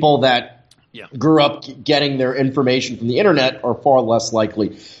so people that grew up getting their information from the internet are far less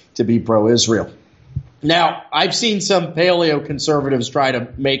likely to be pro-Israel. Now, I've seen some paleo-conservatives try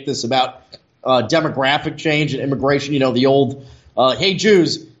to make this about demographic change and immigration. The old, hey,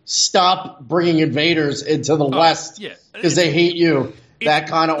 Jews, stop bringing invaders into the West because they hate you. That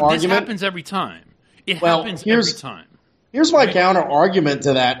kind of argument. This happens every time. It happens every time. Here's my counter-argument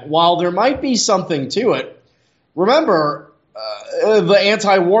to that. While there might be something to it, remember the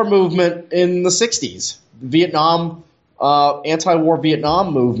anti-war movement in the 60s, Vietnam, anti-war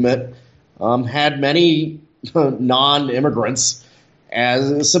Vietnam movement, had many non-immigrants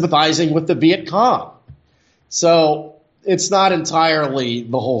as sympathizing with the Viet Cong. So it's not entirely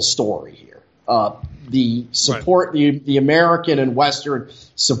the whole story here. The support, the American and Western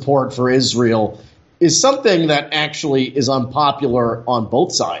support for Israel is something that actually is unpopular on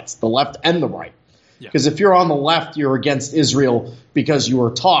both sides, the left and the right. Because if you're on the left, you're against Israel because you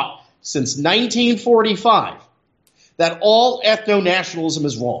were taught since 1945 that all ethno-nationalism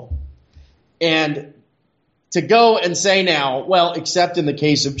is wrong. And to go and say now, well, except in the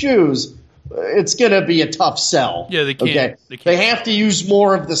case of Jews, it's going to be a tough sell. Yeah, they can't. Okay? They have to use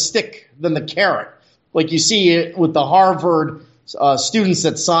more of the stick than the carrot. Like you see it with the Harvard students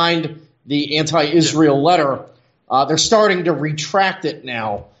that signed the anti-Israel letter. They're starting to retract it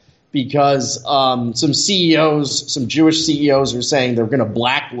now because some CEOs, some Jewish CEOs are saying they're going to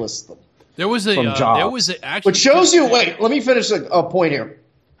blacklist them. There was a jobs. There was actually, which shows you. Wait, let me finish a point here.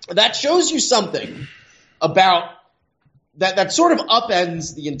 That shows you something about that sort of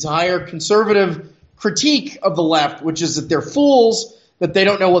upends the entire conservative critique of the left, which is that they're fools, that they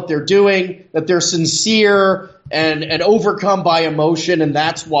don't know what they're doing, that they're sincere and overcome by emotion, and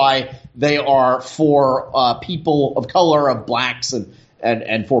that's why they are for people of color, of blacks,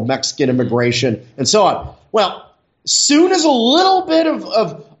 and for Mexican immigration, and so on. Well, soon as a little bit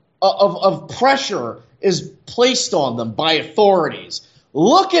of pressure is placed on them by authorities,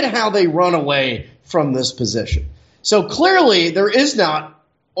 look at how they run away from this position. So clearly, there is not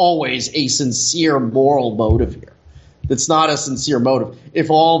always a sincere moral motive here. It's not a sincere motive. If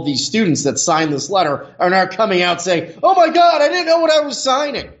all these students that signed this letter are not coming out saying, "Oh my God, I didn't know what I was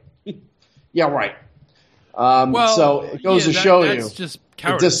signing." Yeah, right. So it goes to show you just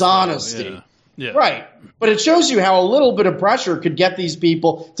the dishonesty. Yeah. Right. But it shows you how a little bit of pressure could get these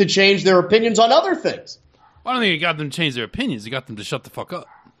people to change their opinions on other things. I don't think it got them to change their opinions. It got them to shut the fuck up.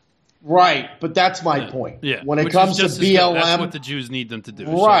 Right. But that's my point. Yeah. When it comes to BLM. That's what the Jews need them to do.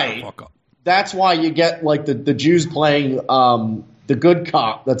 Right. Shut the fuck up. That's why you get like the Jews playing the good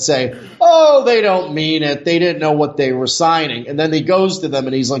cop that say, "Oh, they don't mean it. They didn't know what they were signing." And then he goes to them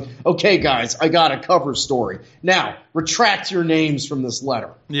and he's like, "Okay, guys, I got a cover story. Now, retract your names from this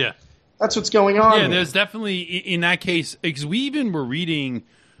letter." Yeah. That's what's going on. Yeah, there's definitely, in that case, because we even were reading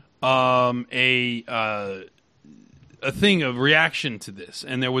a thing of reaction to this,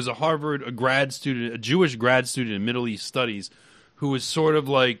 and there was a grad student, a Jewish grad student in Middle East Studies, who was sort of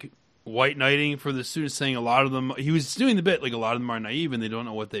like white knighting for the students, saying a lot of them, he was doing the bit like a lot of them are naive and they don't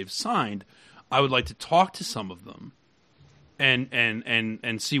know what they've signed. I would like to talk to some of them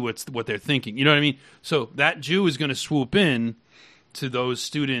and see what they're thinking. You know what I mean? So that Jew is going to swoop in to those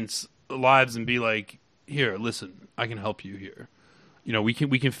students' lives and be like, "Here, listen, I can help you here. You know, we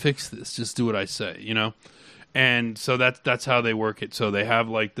can fix this. Just do what I say." You know, and so that's how they work it. So they have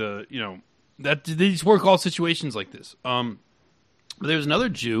like that they just work all situations like this. But there's another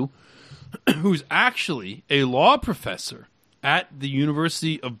Jew who's actually a law professor at the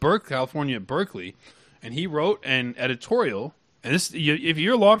University of California at Berkeley, and he wrote an editorial. And this, if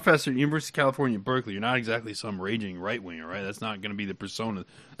you're a law professor at the University of California at Berkeley, you're not exactly some raging right-winger, right? That's not going to be the persona.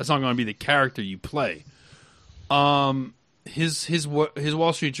 That's not going to be the character you play. His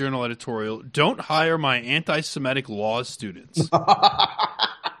Wall Street Journal editorial: "Don't hire my anti-Semitic law students."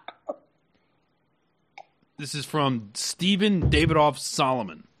 This is from Stephen Davidoff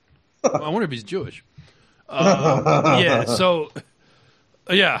Solomon. I wonder if he's Jewish. Yeah. So,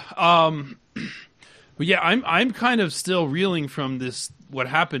 yeah. But yeah, I'm kind of still reeling from this. What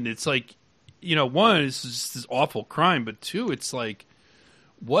happened? It's like, one, it's just this awful crime, but two, it's like,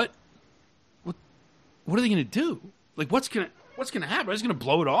 what are they going to do? Like, what's gonna happen? Are they going to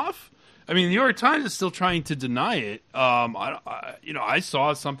blow it off? I mean, the New York Times is still trying to deny it. I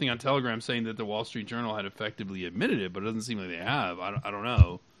saw something on Telegram saying that the Wall Street Journal had effectively admitted it, but it doesn't seem like they have. I don't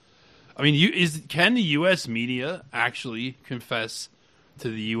know. I mean, can the U.S. media actually confess to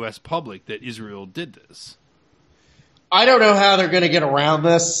the U.S. public that Israel did this? I don't know how they're going to get around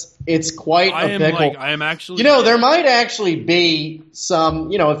this. It's quite a pickle. I am actually. There might actually be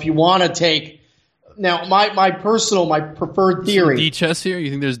some. If you want to take. Now, my preferred theory. D-chess here? You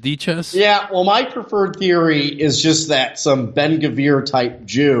think there's D-chess? Yeah, well, my preferred theory is just that some Ben Gvir type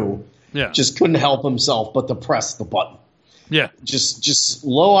Jew just couldn't help himself but to press the button. Yeah. Just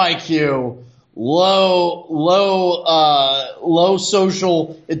low IQ, low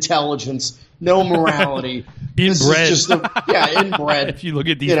social intelligence, no morality. Inbred. Inbred. If you look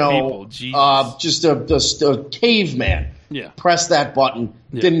at these people, just a caveman. Yeah. Press that button.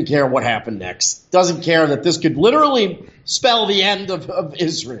 Yeah. Didn't care what happened next. Doesn't care that this could literally spell the end of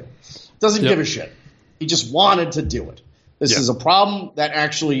Israel. Doesn't give a shit. He just wanted to do it. This is a problem that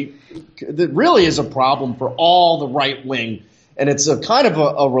really is a problem for all the right wing. And it's a kind of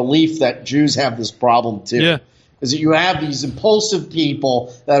a relief that Jews have this problem too. Yeah. Is that you have these impulsive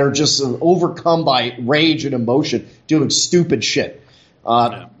people that are just overcome by rage and emotion doing stupid shit.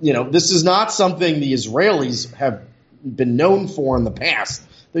 This is not something the Israelis have been known for in the past.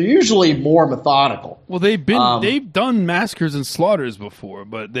 They're usually more methodical. Well, they've done massacres and slaughters before,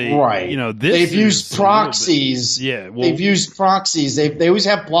 but they've used proxies. They've used proxies. They always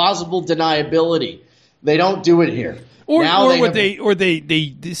have plausible deniability. They don't do it here. I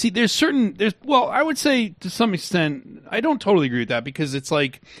would say to some extent, I don't totally agree with that, because it's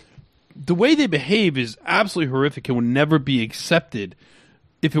like the way they behave is absolutely horrific and would never be accepted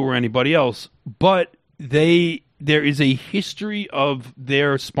if it were anybody else. But there is a history of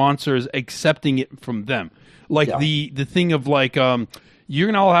their sponsors accepting it from them. Like the thing of like, you're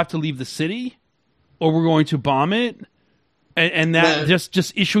going to all have to leave the city, or we're going to bomb it. And that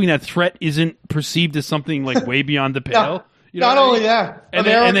just issuing that threat isn't perceived as something like way beyond the pale. No, not only that, and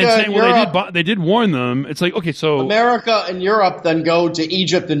then saying, well, they did warn them. It's like, okay, so America and Europe then go to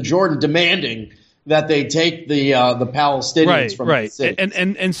Egypt and Jordan demanding that they take the Palestinians from the city.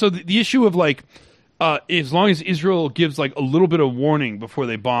 And so the issue of like, as long as Israel gives like a little bit of warning before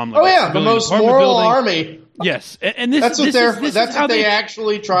they bomb, like, the most moral army. Yes, and this, that's what this they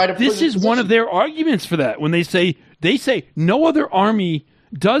actually try to. This is one of their arguments for that when they say no other army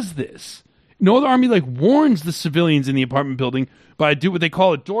does this. No other army like warns the civilians in the apartment building by what they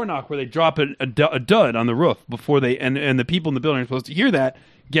call a door knock, where they drop a dud on the roof before they and the people in the building are supposed to hear that,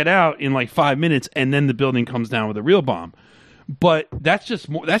 get out in like 5 minutes, and then the building comes down with a real bomb. But that's just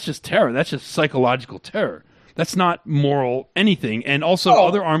terror. That's just psychological terror. That's not moral anything. And also,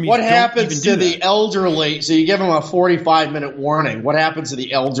 other armies. What happens to the elderly? So you give them a 45-minute warning. What happens to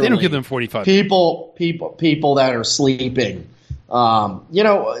the elderly? They don't give them 45. People that are sleeping.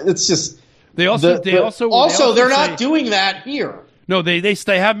 It's just they also they're not doing that here. No, they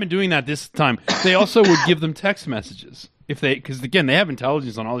haven't been doing that this time. They also would give them text messages because again they have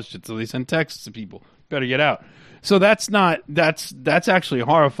intelligence on all this shit, so they send texts to people. Better get out. So that's actually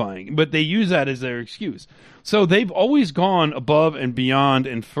horrifying, but they use that as their excuse. So they've always gone above and beyond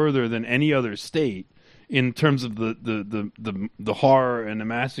and further than any other state in terms of the horror and the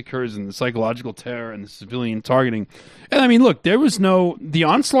massacres and the psychological terror and the civilian targeting. And I mean, look, the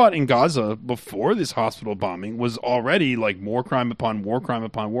onslaught in Gaza before this hospital bombing was already like war crime upon war crime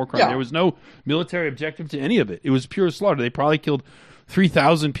upon war crime. Yeah. There was no military objective to any of it. It was pure slaughter. They probably killed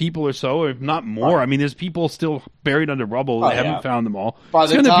 3,000 people or so, if not more. Right. I mean, there's people still buried under rubble. They haven't found them all.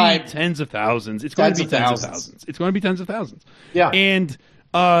 It's going to be tens of thousands. It's going to be tens of thousands. It's going to be tens of thousands. Yeah. And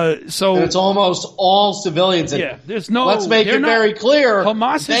and it's almost all civilians. Yeah. There's no. Let's make it very clear.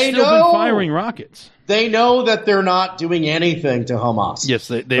 Hamas has still been firing rockets. They know that they're not doing anything to Hamas. Yes,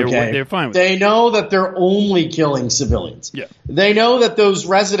 they're fine with it. They know that they're only killing civilians. Yeah. They know that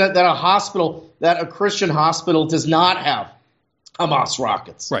that a Christian hospital does not have Hamas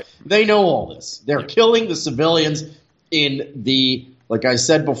rockets. Right. They know all this. They're killing the civilians in like I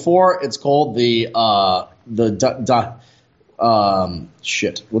said before, it's called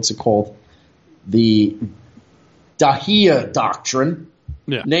what's it called? The Dahia Doctrine,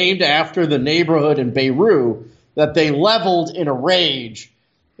 named after the neighborhood in Beirut that they leveled in a rage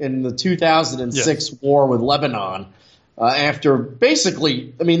in the 2006 war with Lebanon. After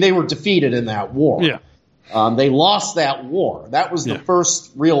basically, I mean, they were defeated in that war. Yeah. They lost that war. That was the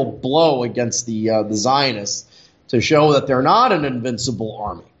first real blow against the Zionists to show that they're not an invincible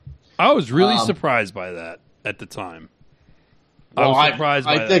army. I was really surprised by that at the time.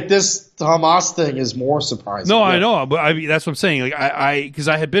 I think this Hamas thing is more surprising. No, I know, but that's what I'm saying. Like because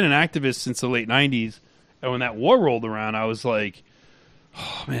I had been an activist since the late '90s, and when that war rolled around, I was like,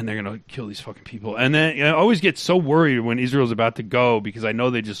 "Oh man, they're gonna kill these fucking people." And then I always get so worried when Israel's about to go because I know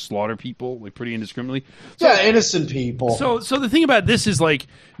they just slaughter people like pretty indiscriminately. Innocent people. So the thing about this is like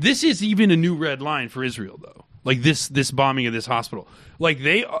this is even a new red line for Israel though. Like this bombing of this hospital.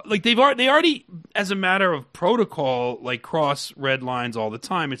 They already, as a matter of protocol, like cross red lines all the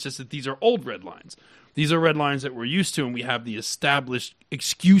time. It's just that these are old red lines. These are red lines that we're used to, and we have the established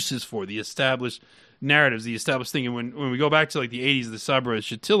excuses for, the established narratives, the established thing. And when we go back to like the 80s, the Sabra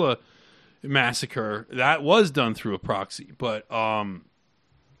Shatila massacre, that was done through a proxy. But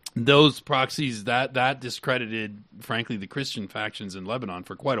those proxies, that discredited, frankly, the Christian factions in Lebanon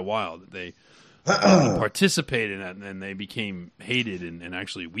for quite a while. That they participated in that, and then they became hated and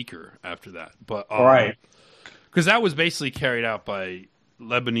actually weaker after that. But right, because that was basically carried out by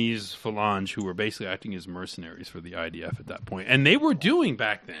Lebanese Phalange, who were basically acting as mercenaries for the IDF at that point. And they were doing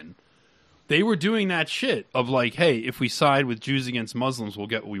back then. They were doing that shit of like, hey, if we side with Jews against Muslims, we'll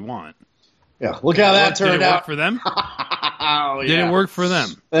get what we want. Yeah, look how that turned out. Did it work for them? Oh, did it work for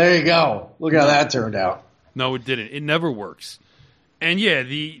them? There you go. Look how that turned out. No, it didn't. It never works. And yeah,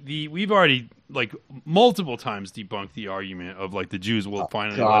 we've already like multiple times debunked the argument of like the Jews will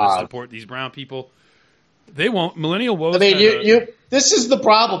finally let us support these brown people. They won't. Millennial woes. I mean, this is the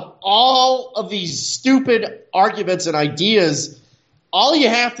problem. All of these stupid arguments and ideas, all you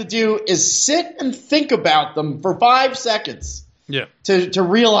have to do is sit and think about them for 5 seconds. Yeah. To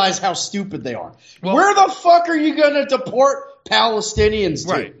realize how stupid they are. Well, where the fuck are you going to deport Palestinians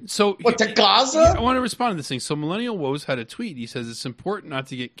to? Right. So to Gaza? I want to respond to this thing. So Millennial Woes had a tweet. He says it's important not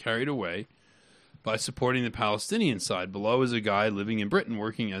to get carried away by supporting the Palestinian side. Below is a guy living in Britain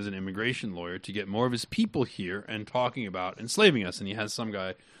working as an immigration lawyer to get more of his people here and talking about enslaving us. And he has some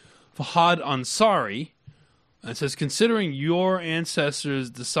guy, Fahad Ansari, It says, considering your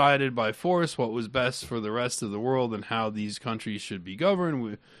ancestors decided by force what was best for the rest of the world and how these countries should be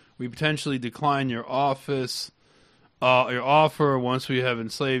governed, we potentially decline your offer once we have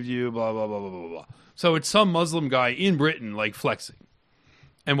enslaved you, blah, blah, blah, blah, blah, blah. So it's some Muslim guy in Britain, like, flexing.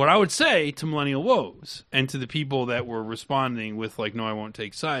 And what I would say to Millennial Woes and to the people that were responding with, like, no, I won't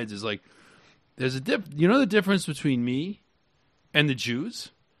take sides, is like, there's you know the difference between me and the Jews?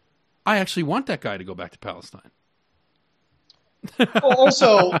 I actually want that guy to go back to Palestine. Well,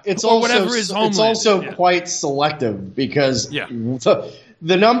 also, it's also quite selective because the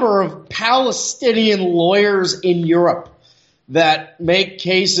number of Palestinian lawyers in Europe that make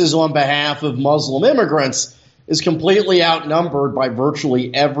cases on behalf of Muslim immigrants is completely outnumbered by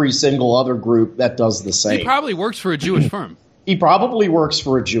virtually every single other group that does the same. He probably works for a Jewish firm. He probably works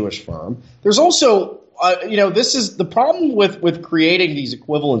for a Jewish firm. There's also, this is the problem with creating these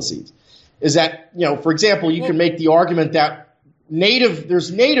equivalencies is that, for example, you can make the argument that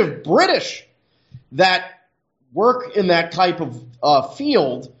there's native British that work in that type of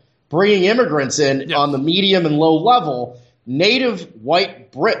field, bringing immigrants in on the medium and low level, native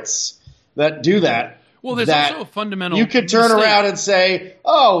white Brits that do that. Well, there's also a fundamental you could turn around and say,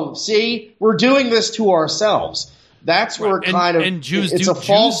 oh, see, we're doing this to ourselves. That's where it's a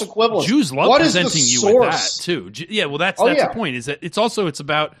false equivalence. Jews love presenting you with that, too. Yeah, well, that's the point, is that it's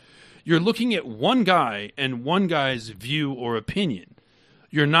about you're looking at one guy and one guy's view or opinion.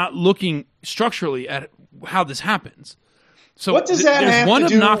 You're not looking structurally at how this happens. So what does that have to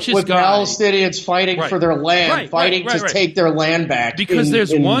do with Palestinians fighting for their land, fighting to take their land back? Because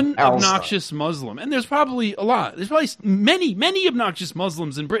there's one obnoxious Muslim, and there's probably a lot. There's probably many, many obnoxious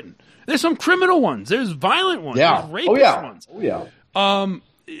Muslims in Britain. There's some criminal ones. There's violent ones. There's rapist ones. Oh, yeah.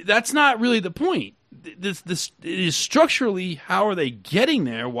 That's not really the point. This is structurally, how are they getting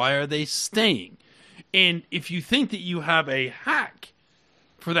there? Why are they staying? And if you think that you have a hack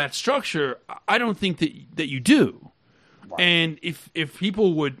for that structure, I don't think that you do. Right. And if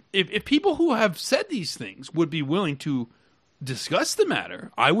people who have said these things would be willing to discuss the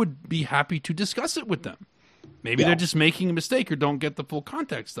matter, I would be happy to discuss it with them. Maybe they're just making a mistake or don't get the full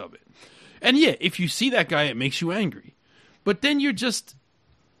context of it. And if you see that guy, it makes you angry. But then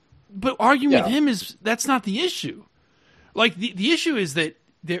but arguing with him that's not the issue. Like the issue is that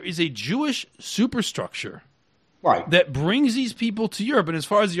there is a Jewish superstructure that brings these people to Europe. And as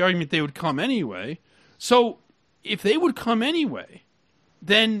far as the argument, they would come anyway. So if they would come anyway,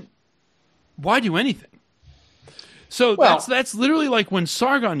 then why do anything? So that's literally like when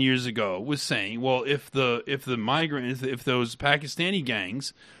Sargon years ago was saying, well, if the migrants, if those Pakistani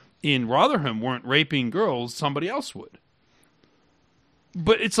gangs in Rotherham weren't raping girls, somebody else would.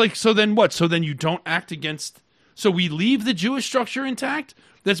 But it's like, so then what? So then you don't act against. So we leave the Jewish structure intact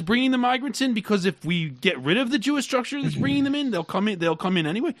that's bringing the migrants in, because if we get rid of the Jewish structure that's bringing them in, they'll come in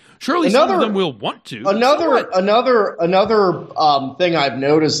anyway. Surely some of them will want to. Another thing I've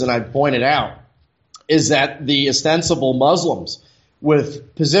noticed and I've pointed out is that the ostensible Muslims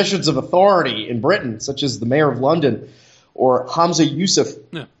with positions of authority in Britain, such as the Mayor of London or Hamza Yusuf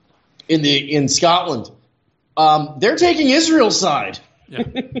in Scotland, they're taking Israel's side. Yeah.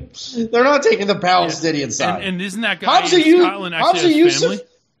 They're not taking the Palestinian side. And isn't that guy in Scotland actually has family?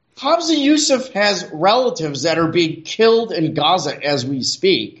 Hamza Yusuf has relatives that are being killed in Gaza as we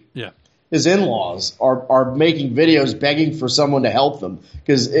speak. Yeah. His in-laws are making videos begging for someone to help them.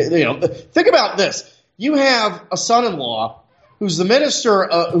 Because, think about this. You have a son-in-law who's the minister,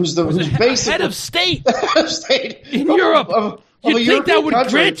 who's basically head of state in Europe. You'd think that would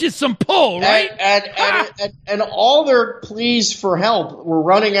grant you some pull, right? And all their pleas for help, we're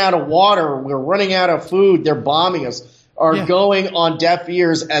running out of water, we're running out of food, they're bombing us, are going on deaf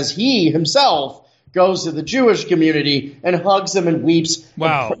ears as he himself goes to the Jewish community and hugs them and weeps.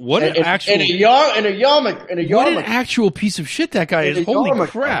 Wow, what an actual piece of shit that guy is! Holy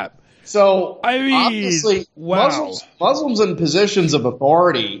crap! So obviously, Muslims in positions of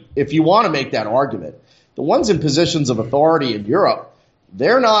authority, if you want to make that argument, the ones in positions of authority in Europe,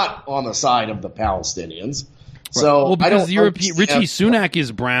 they're not on the side of the Palestinians. So because Richie Sunak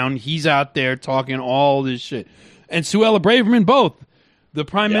is brown, he's out there talking all this shit, and Suella Braverman, both the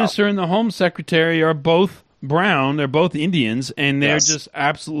Prime Minister and the Home Secretary are both brown. They're both Indians, and they're just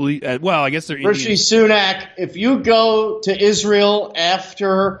absolutely I guess they're Indians. Richie Sunak, if you go to Israel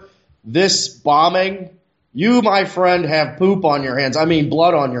after this bombing, you, my friend, have poop on your hands. I mean,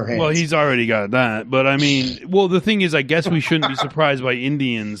 blood on your hands. Well, he's already got that. But, I mean, the thing is, I guess we shouldn't be surprised by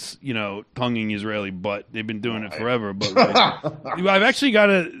Indians, tonguing Israeli butt. They've been doing it forever. But I've actually got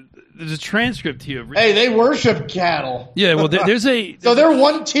there's a transcript here. Hey, they worship cattle. Yeah, well, there's so they're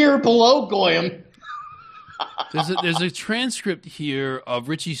one tier below Goyim. There's a transcript here of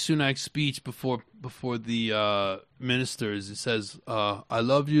Richie Sunak's speech before the ministers. It says, "I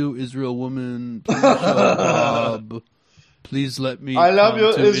love you, Israel woman. Please shut up. Please let me. I love you,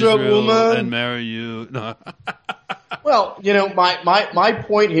 Israel woman, and marry you." No. Well, my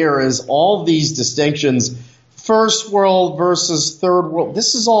point here is all these distinctions, first world versus third world.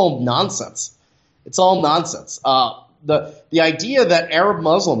 This is all nonsense. It's all nonsense. The idea that Arab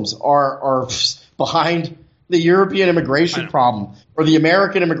Muslims are behind the European immigration problem or the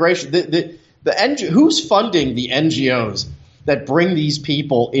American immigration, who's funding the NGOs that bring these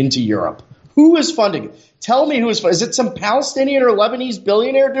people into Europe? Who is funding it? Tell me who is funding. Is it some Palestinian or Lebanese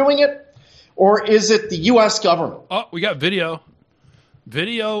billionaire doing it? Or is it the U.S. government? Oh, we got video.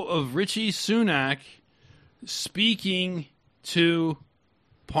 Video of Richie Sunak speaking to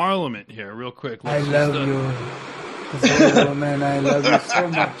Parliament here, real quick. I love you, Israel woman. I love you so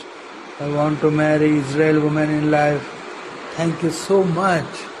much. I want to marry Israel woman in life. Thank you so much.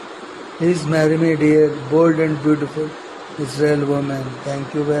 Please marry me, dear, bold and beautiful Israel woman.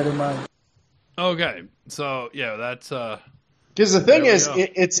 Thank you very much. Okay, so yeah, that's because the thing is,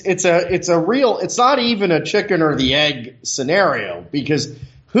 it's a real. It's not even a chicken or the egg scenario. Because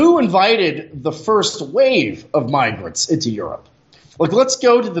who invited the first wave of migrants into Europe? Like, let's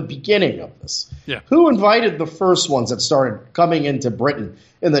go to the beginning of this. Yeah. Who invited the first ones that started coming into Britain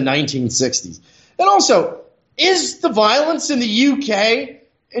in the 1960s? And also, is the violence in the UK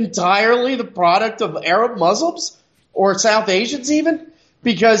entirely the product of Arab Muslims or South Asians even?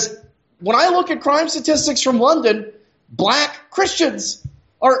 Because when I look at crime statistics from London, black Christians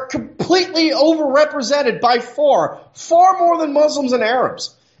are completely overrepresented by far more than Muslims and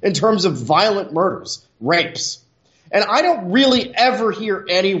Arabs in terms of violent murders, rapes. And I don't really ever hear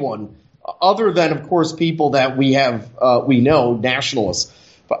anyone, other than, of course, people that we know, nationalists,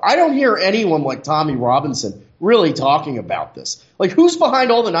 but I don't hear anyone like Tommy Robinson really talking about this. Like, who's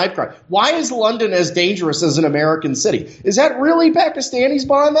behind all the knife crime? Why is London as dangerous as an American city? Is that really Pakistanis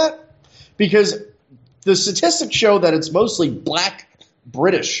behind that? Because the statistics show that it's mostly black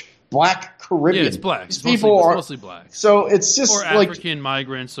British, black Caribbean. Yeah, it's black. These it's mostly black. So it's just or African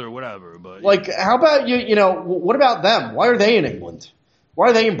migrants or whatever. But like, how about what about them? Why are they in England? Why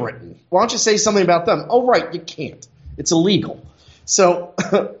are they in Britain? Why don't you say something about them? Oh, right, you can't. It's illegal. So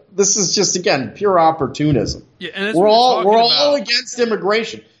this is just, again, pure opportunism. Yeah, and we're all against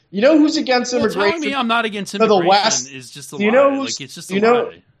immigration. You know who's against immigration? Telling me I'm not against immigration the West is just a lie. Like, it's just a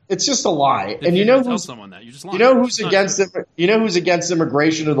lie. It's just a lie. And you know who's someone that. You're just lying. You know who's against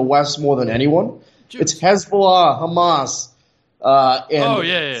immigration to the West more than anyone? Jews. It's Hezbollah, Hamas, and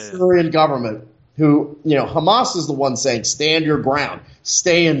the Syrian government. Who, Hamas is the one saying, "Stand your ground,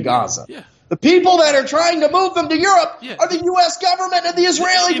 stay in Gaza." Yeah. The people that are trying to move them to Europe are the U.S. government and the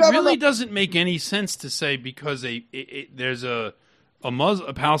Israeli government. It really doesn't make any sense to say because there's a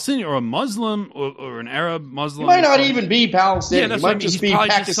Palestinian or a Muslim or an Arab Muslim. He might not even be Palestinian. Yeah, that's he might just be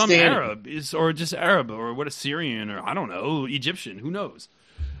Pakistani. Just some Arab or just Arab or what, a Syrian or I don't know, Egyptian. Who knows?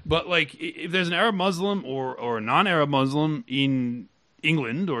 But like, if there's an Arab Muslim or a non-Arab Muslim in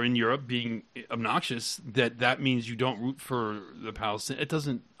England or in Europe being obnoxious, that means you don't root for the Palestinians. It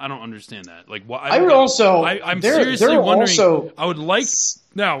doesn't. I don't understand that. Like, why? I'm seriously wondering. I would like.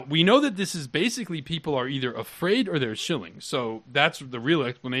 Now, we know that this is basically people are either afraid or they're shilling. So that's the real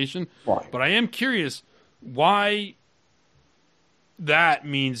explanation. Right. But I am curious why that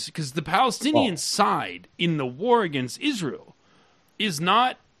means, because the Palestinian side in the war against Israel is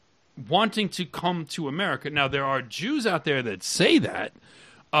not wanting to come to America. Now, there are Jews out there that say that.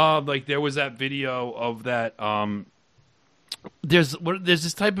 Like, there was that video of that. There's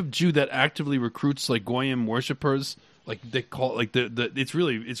this type of Jew that actively recruits, like, Goyim worshippers. Like, they call it, like, it's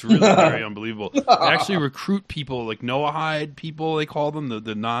really very unbelievable. They actually recruit people, like Noahide people, they call them,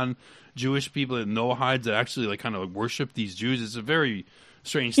 the non-Jewish people, the Noahides that actually, like, kind of worship these Jews. It's a very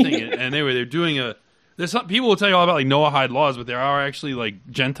strange thing. And they're doing there's some people will tell you all about, like, Noahide laws, but there are actually, like,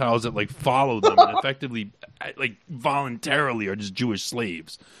 Gentiles that, like, follow them and effectively, like, voluntarily are just Jewish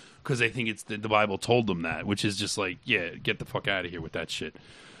slaves because they think it's the Bible told them that, which is just like, yeah, get the fuck out of here with that shit.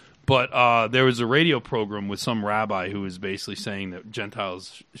 But there was a radio program with some rabbi who was basically saying that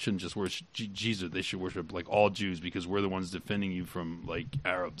Gentiles shouldn't just worship Jesus; they should worship, like, all Jews because we're the ones defending you from, like,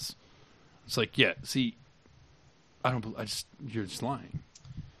 Arabs. It's like, yeah, see, you're just lying.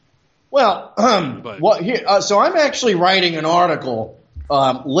 Well, so I'm actually writing an article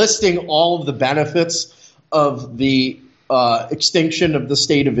listing all of the benefits of the extinction of the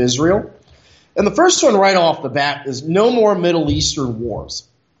State of Israel. And the first one right off the bat is no more Middle Eastern wars.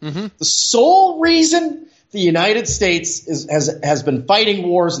 Mm-hmm. The sole reason the United States has been fighting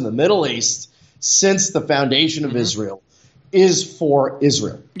wars in the Middle East since the foundation of Israel is for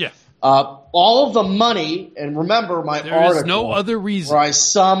Israel. Yeah. All of the money, and remember my there article. There is no other reason.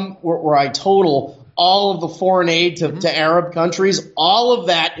 Where I total all of the foreign aid to Arab countries, all of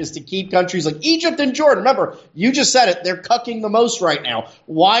that is to keep countries like Egypt and Jordan. Remember, you just said it, they're cucking the most right now.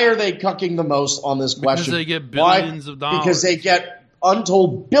 Why are they cucking the most on this question? Because they get billions of dollars. Because they get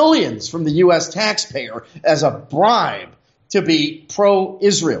untold billions from the U.S. taxpayer as a bribe to be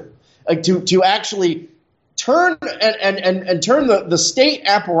pro-Israel, to actually turn and turn the state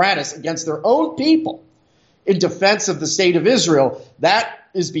apparatus against their own people in defense of the state of Israel. That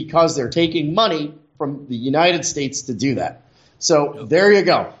is because they're taking money from the United States to do that. So there you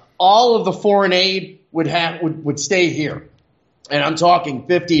go. All of the foreign aid would stay here, and I'm talking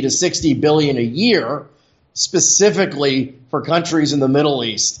 50 to 60 billion a year, specifically for countries in the Middle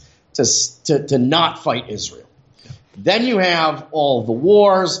East to not fight Israel. Then you have all the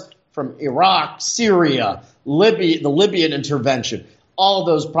wars from Iraq, Syria, Libya, the Libyan intervention. All of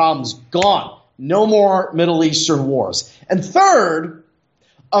those problems gone. No more Middle Eastern wars. And third,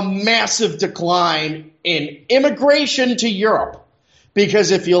 a massive decline in immigration to Europe.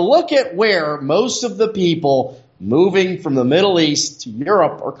 Because if you look at where most of the people moving from the Middle East to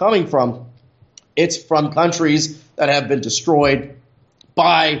Europe are coming from, it's from countries that have been destroyed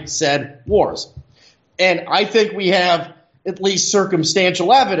by said wars. And I think we have at least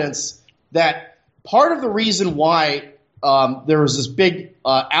circumstantial evidence that part of the reason why there was this big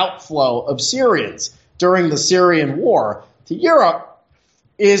outflow of Syrians during the Syrian war to Europe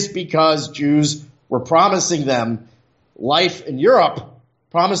is because Jews were promising them life in Europe,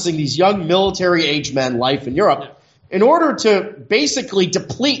 promising these young military-age men life in Europe, in order to basically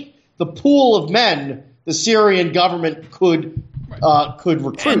deplete the pool of men the Syrian government could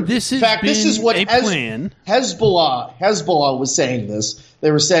recruit. And this in fact, this is what Hezbollah was saying this.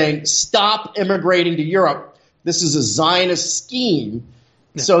 They were saying, stop immigrating to Europe. This is a Zionist scheme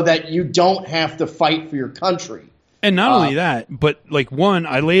so that you don't have to fight for your country. And not only that, but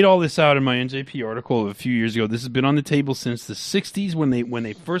I laid all this out in my NJP article a few years ago. This has been on the table since the 60s when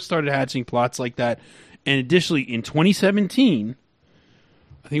they first started hatching plots like that. And additionally, in 2017,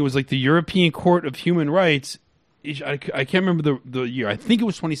 I think it was the European Court of Human Rights, I can't remember the year, I think it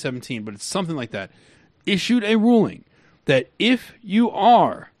was 2017, but it's something like that, issued a ruling that if you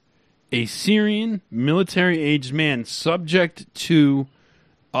are a Syrian military-aged man subject to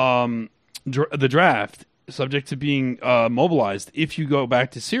the draft, subject to being mobilized, if you go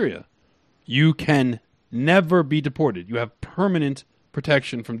back to Syria, you can never be deported. You have permanent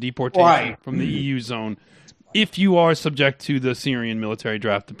protection from deportation from the EU zone if you are subject to the Syrian military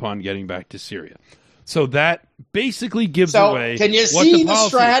draft upon getting back to Syria. So that basically gives away can you what see the policy.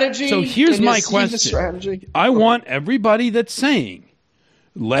 Strategy? So here's my question. I want everybody that's saying,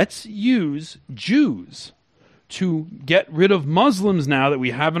 let's use Jews to get rid of Muslims now that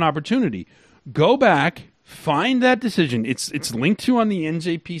we have an opportunity. Go back, find that decision. It's linked to on the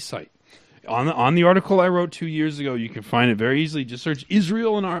NJP site. On the article I wrote 2 years ago, you can find it very easily. Just search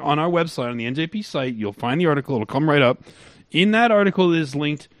Israel on our website, on the NJP site. You'll find the article. It'll come right up. In that article, it is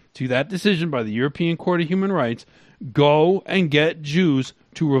linked to that decision by the European Court of Human Rights. Go and get Jews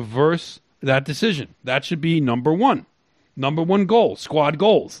to reverse that decision. That should be number one. Number one goal, squad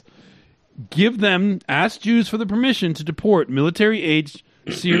goals. Ask Jews for the permission to deport military-aged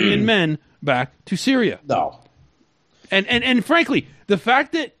Syrian men back to Syria. No. And frankly, the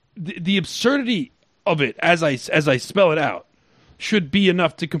fact that the absurdity of it, as I spell it out, should be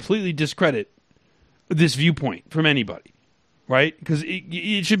enough to completely discredit this viewpoint from anybody, right? Because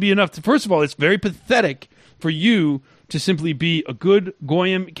it should be enough to, first of all, it's very pathetic for you to simply be a good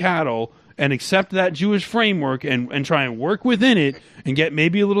Goyim cattle and accept that Jewish framework and try and work within it and get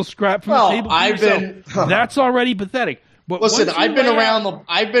maybe a little scrap from the table for yourself. That's already pathetic. But listen, I've been around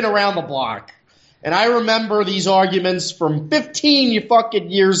the block. And I remember these arguments from 15 fucking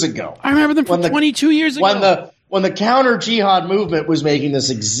years ago. I remember them from 22 years ago. When the counter-jihad movement was making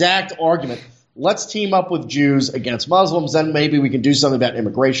this exact argument, let's team up with Jews against Muslims, then maybe we can do something about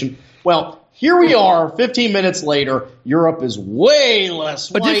immigration. Well, here we are, 15 minutes later, Europe is way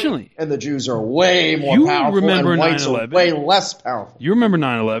less white, and the Jews are way more powerful, and whites are way less powerful. You remember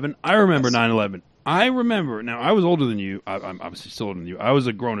 9/11. I remember 9/11. I remember, now I was older than you. I'm obviously still older than you. I was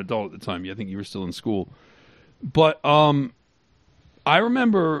a grown adult at the time. I think you were still in school. But I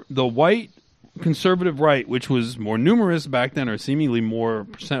remember the white conservative right, which was more numerous back then, or seemingly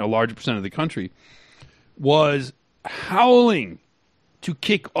a larger percent of the country, was howling to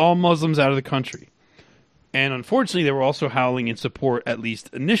kick all Muslims out of the country. And unfortunately, they were also howling in support, at least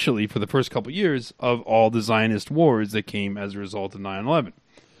initially, for the first couple of years, of all the Zionist wars that came as a result of 9/11.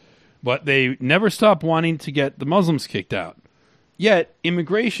 But they never stopped wanting to get the Muslims kicked out. Yet,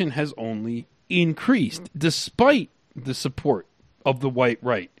 immigration has only increased, despite the support of the white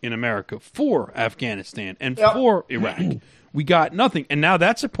right in America for Afghanistan and for Iraq. We got nothing. And now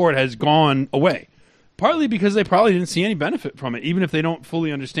that support has gone away. Partly because they probably didn't see any benefit from it, even if they don't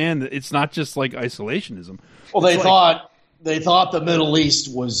fully understand that it's not just like isolationism. Well, they thought the Middle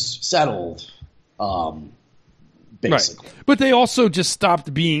East was settled, basically. Right. But they also just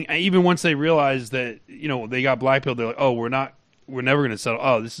stopped being, even once they realized that, they got blackpilled, they're like, oh, we're never going to settle.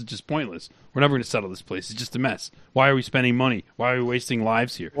 Oh, this is just pointless. We're never going to settle this place. It's just a mess. Why are we spending money? Why are we wasting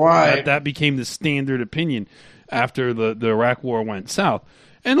lives here? Right. That became the standard opinion after the Iraq war went south.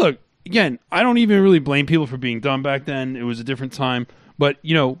 And look, again, I don't even really blame people for being dumb back then. It was a different time. But,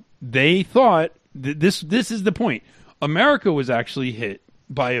 they thought this is the point. America was actually hit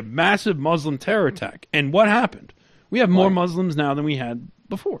by a massive Muslim terror attack. And what happened? We have more Muslims now than we had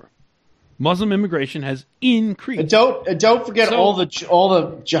before. Muslim immigration has increased. And don't forget all the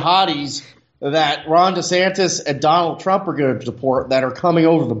jihadis that Ron DeSantis and Donald Trump are going to deport that are coming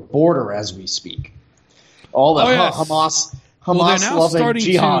over the border as we speak. All the Hamas loving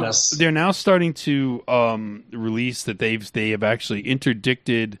jihadists. They're now starting to release that they have actually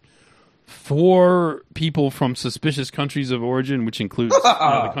interdicted 4 people from suspicious countries of origin, which includes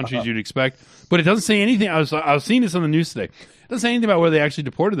the countries you'd expect. But it doesn't say anything. I was seeing this on the news today. It doesn't say anything about whether they actually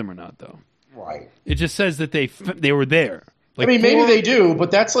deported them or not, though. Right. It just says that they were there. Like maybe they do,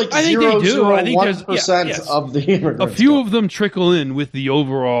 but that's like 0.01% of the immigrants. A few of them trickle in with the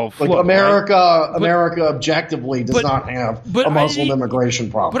overall flow. Like America objectively does not have a Muslim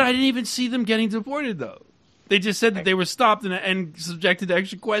immigration problem. But I didn't even see them getting deported, though. They just said that they were stopped and subjected to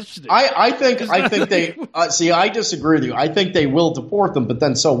extra questioning. I think they see. I disagree with you. I think they will deport them, but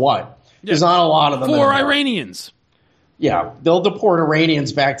then so what? There's not a lot of them. 4 Iranians. Yeah, they'll deport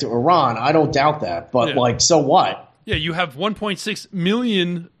Iranians back to Iran. I don't doubt that. But so what? Yeah, you have 1.6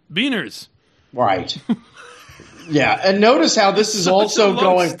 million beaners. Right. Yeah, and notice how this is also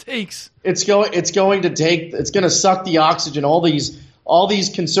going. It's going to suck the oxygen. All these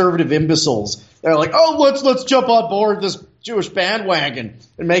conservative imbeciles. They're like, oh, let's jump on board this Jewish bandwagon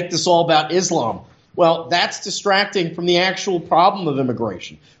and make this all about Islam. Well, that's distracting from the actual problem of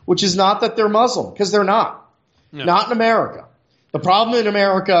immigration, which is not that they're Muslim, because they're not. No. Not in America. The problem in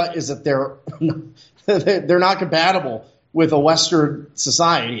America is that they're not compatible with a Western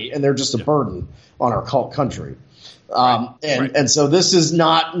society, and they're just a burden on our country. And so this is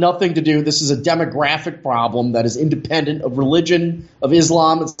nothing to do. This is a demographic problem that is independent of religion, of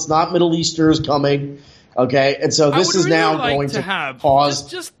Islam. It's not Middle Easterners coming. Okay, and so this is now going to cause.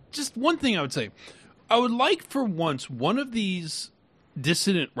 Just one thing I would say. I would like for once one of these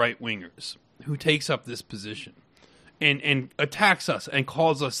dissident right wingers who takes up this position and attacks us and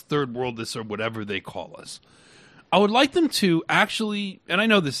calls us third world this or whatever they call us. I would like them to actually, and I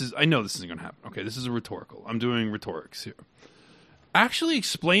know this isn't going to happen. Okay, this is a rhetorical. I'm doing rhetorics here. Actually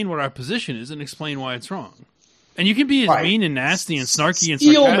explain what our position is and explain why it's wrong. And you can be as mean and nasty and snarky and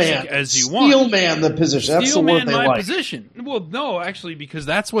sarcastic as you want. Steelman the position. That's the word they like. Position. Well, no, actually, because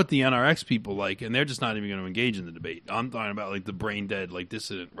that's what the NRX people like, and they're just not even going to engage in the debate. I'm talking about like the brain dead, like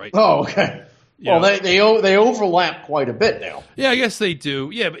dissident, right? Oh, okay. Well, they overlap quite a bit now. Yeah, I guess they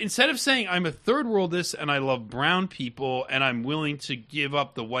do. Yeah, but instead of saying I'm a third worldist and I love brown people and I'm willing to give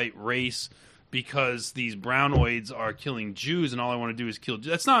up the white race because these brownoids are killing Jews and all I want to do is kill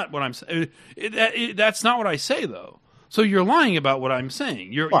Jews. That's not what I'm saying. That's not what I say, though. So you're lying about what I'm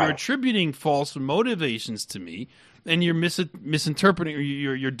saying. You're attributing false motivations to me, and you're misinterpreting. Or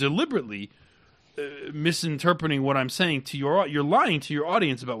you're deliberately misinterpreting what I'm saying to you're lying to your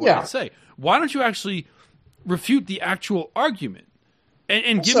audience about what I say. Why don't you actually refute the actual argument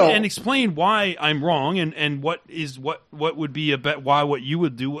and give me and explain why I'm wrong and what would be why what you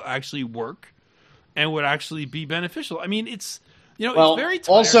would do will actually work and would actually be beneficial. I mean, it's it's very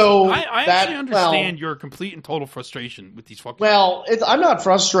tiresome. Also, I actually understand your complete and total frustration with these fucking. Well, I'm not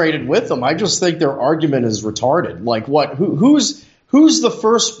frustrated with them. I just think their argument is retarded. Like what? Who's the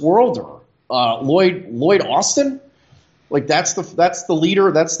first worlder? Lloyd Austin? Like that's the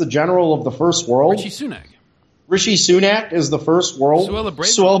leader. That's the general of the first world. Rishi Sunak is the first world. Suella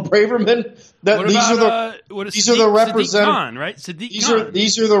Braverman. These are the representatives, right? Sadiq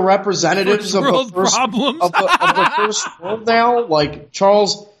these are the representatives of the first problems of the first world now. Like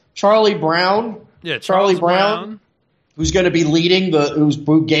Charlie Brown. Yeah, Charlie Brown, who's going to be leading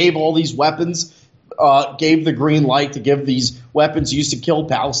who gave all these weapons. Gave the green light to give these weapons used to kill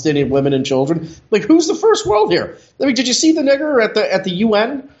Palestinian women and children. Like, who's the first world here? I mean, did you see the nigger at the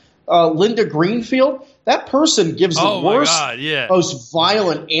UN, Linda Greenfield? that person gives the worst, yeah. most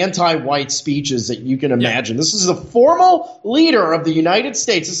violent anti-white speeches that you can imagine. This is the formal leader of the United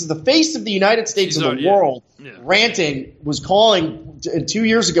States. This is the face of the United States in the world. Ranting, was calling 2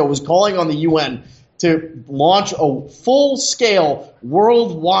 years ago, was calling on the UN to launch a full-scale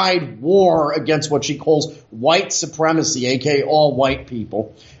worldwide war against what she calls white supremacy, aka all white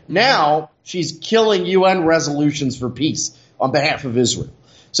people. Now she's killing UN resolutions for peace on behalf of Israel.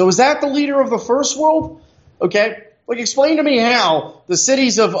 So is that the leader of the first world? Okay. Like, explain to me how the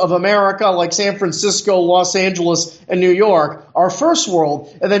cities of America, like San Francisco, Los Angeles, and New York, are first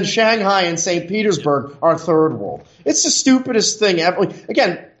world, and then Shanghai and St. Petersburg are third world. It's the stupidest thing ever.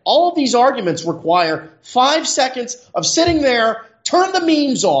 Again, all of these arguments require 5 seconds of sitting there, turn the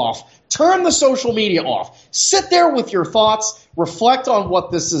memes off, turn the social media off, sit there with your thoughts, reflect on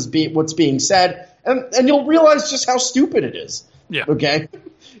what this is what's being said, and you'll realize just how stupid it is. Yeah. Okay?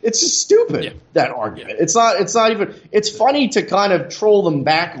 It's just stupid, that argument. It's not even, it's funny to kind of troll them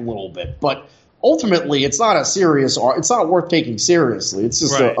back a little bit, but ultimately it's not it's not worth taking seriously. It's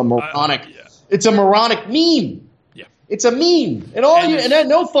just a moronic, it's a moronic meme. Yeah. It's a meme. And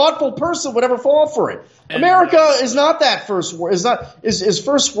no thoughtful person would ever fall for it. America is not that first world. Is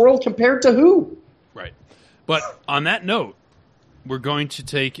first world compared to who? Right. But on that note, we're going to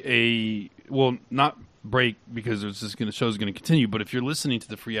take not break, because the show's going to continue, but if you're listening to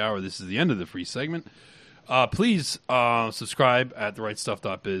the free hour, this is the end of the free segment. Please subscribe at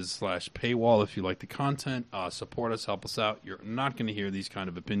therightstuff.biz/paywall if you like the content. Support us, help us out. You're not going to hear these kind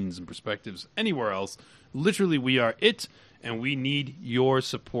of opinions and perspectives anywhere else. Literally, we are it, and we need your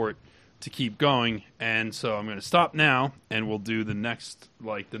support to keep going. And so I'm going to stop now, and we'll do the next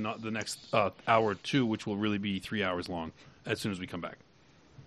hour or two, which will really be 3 hours long, as soon as we come back.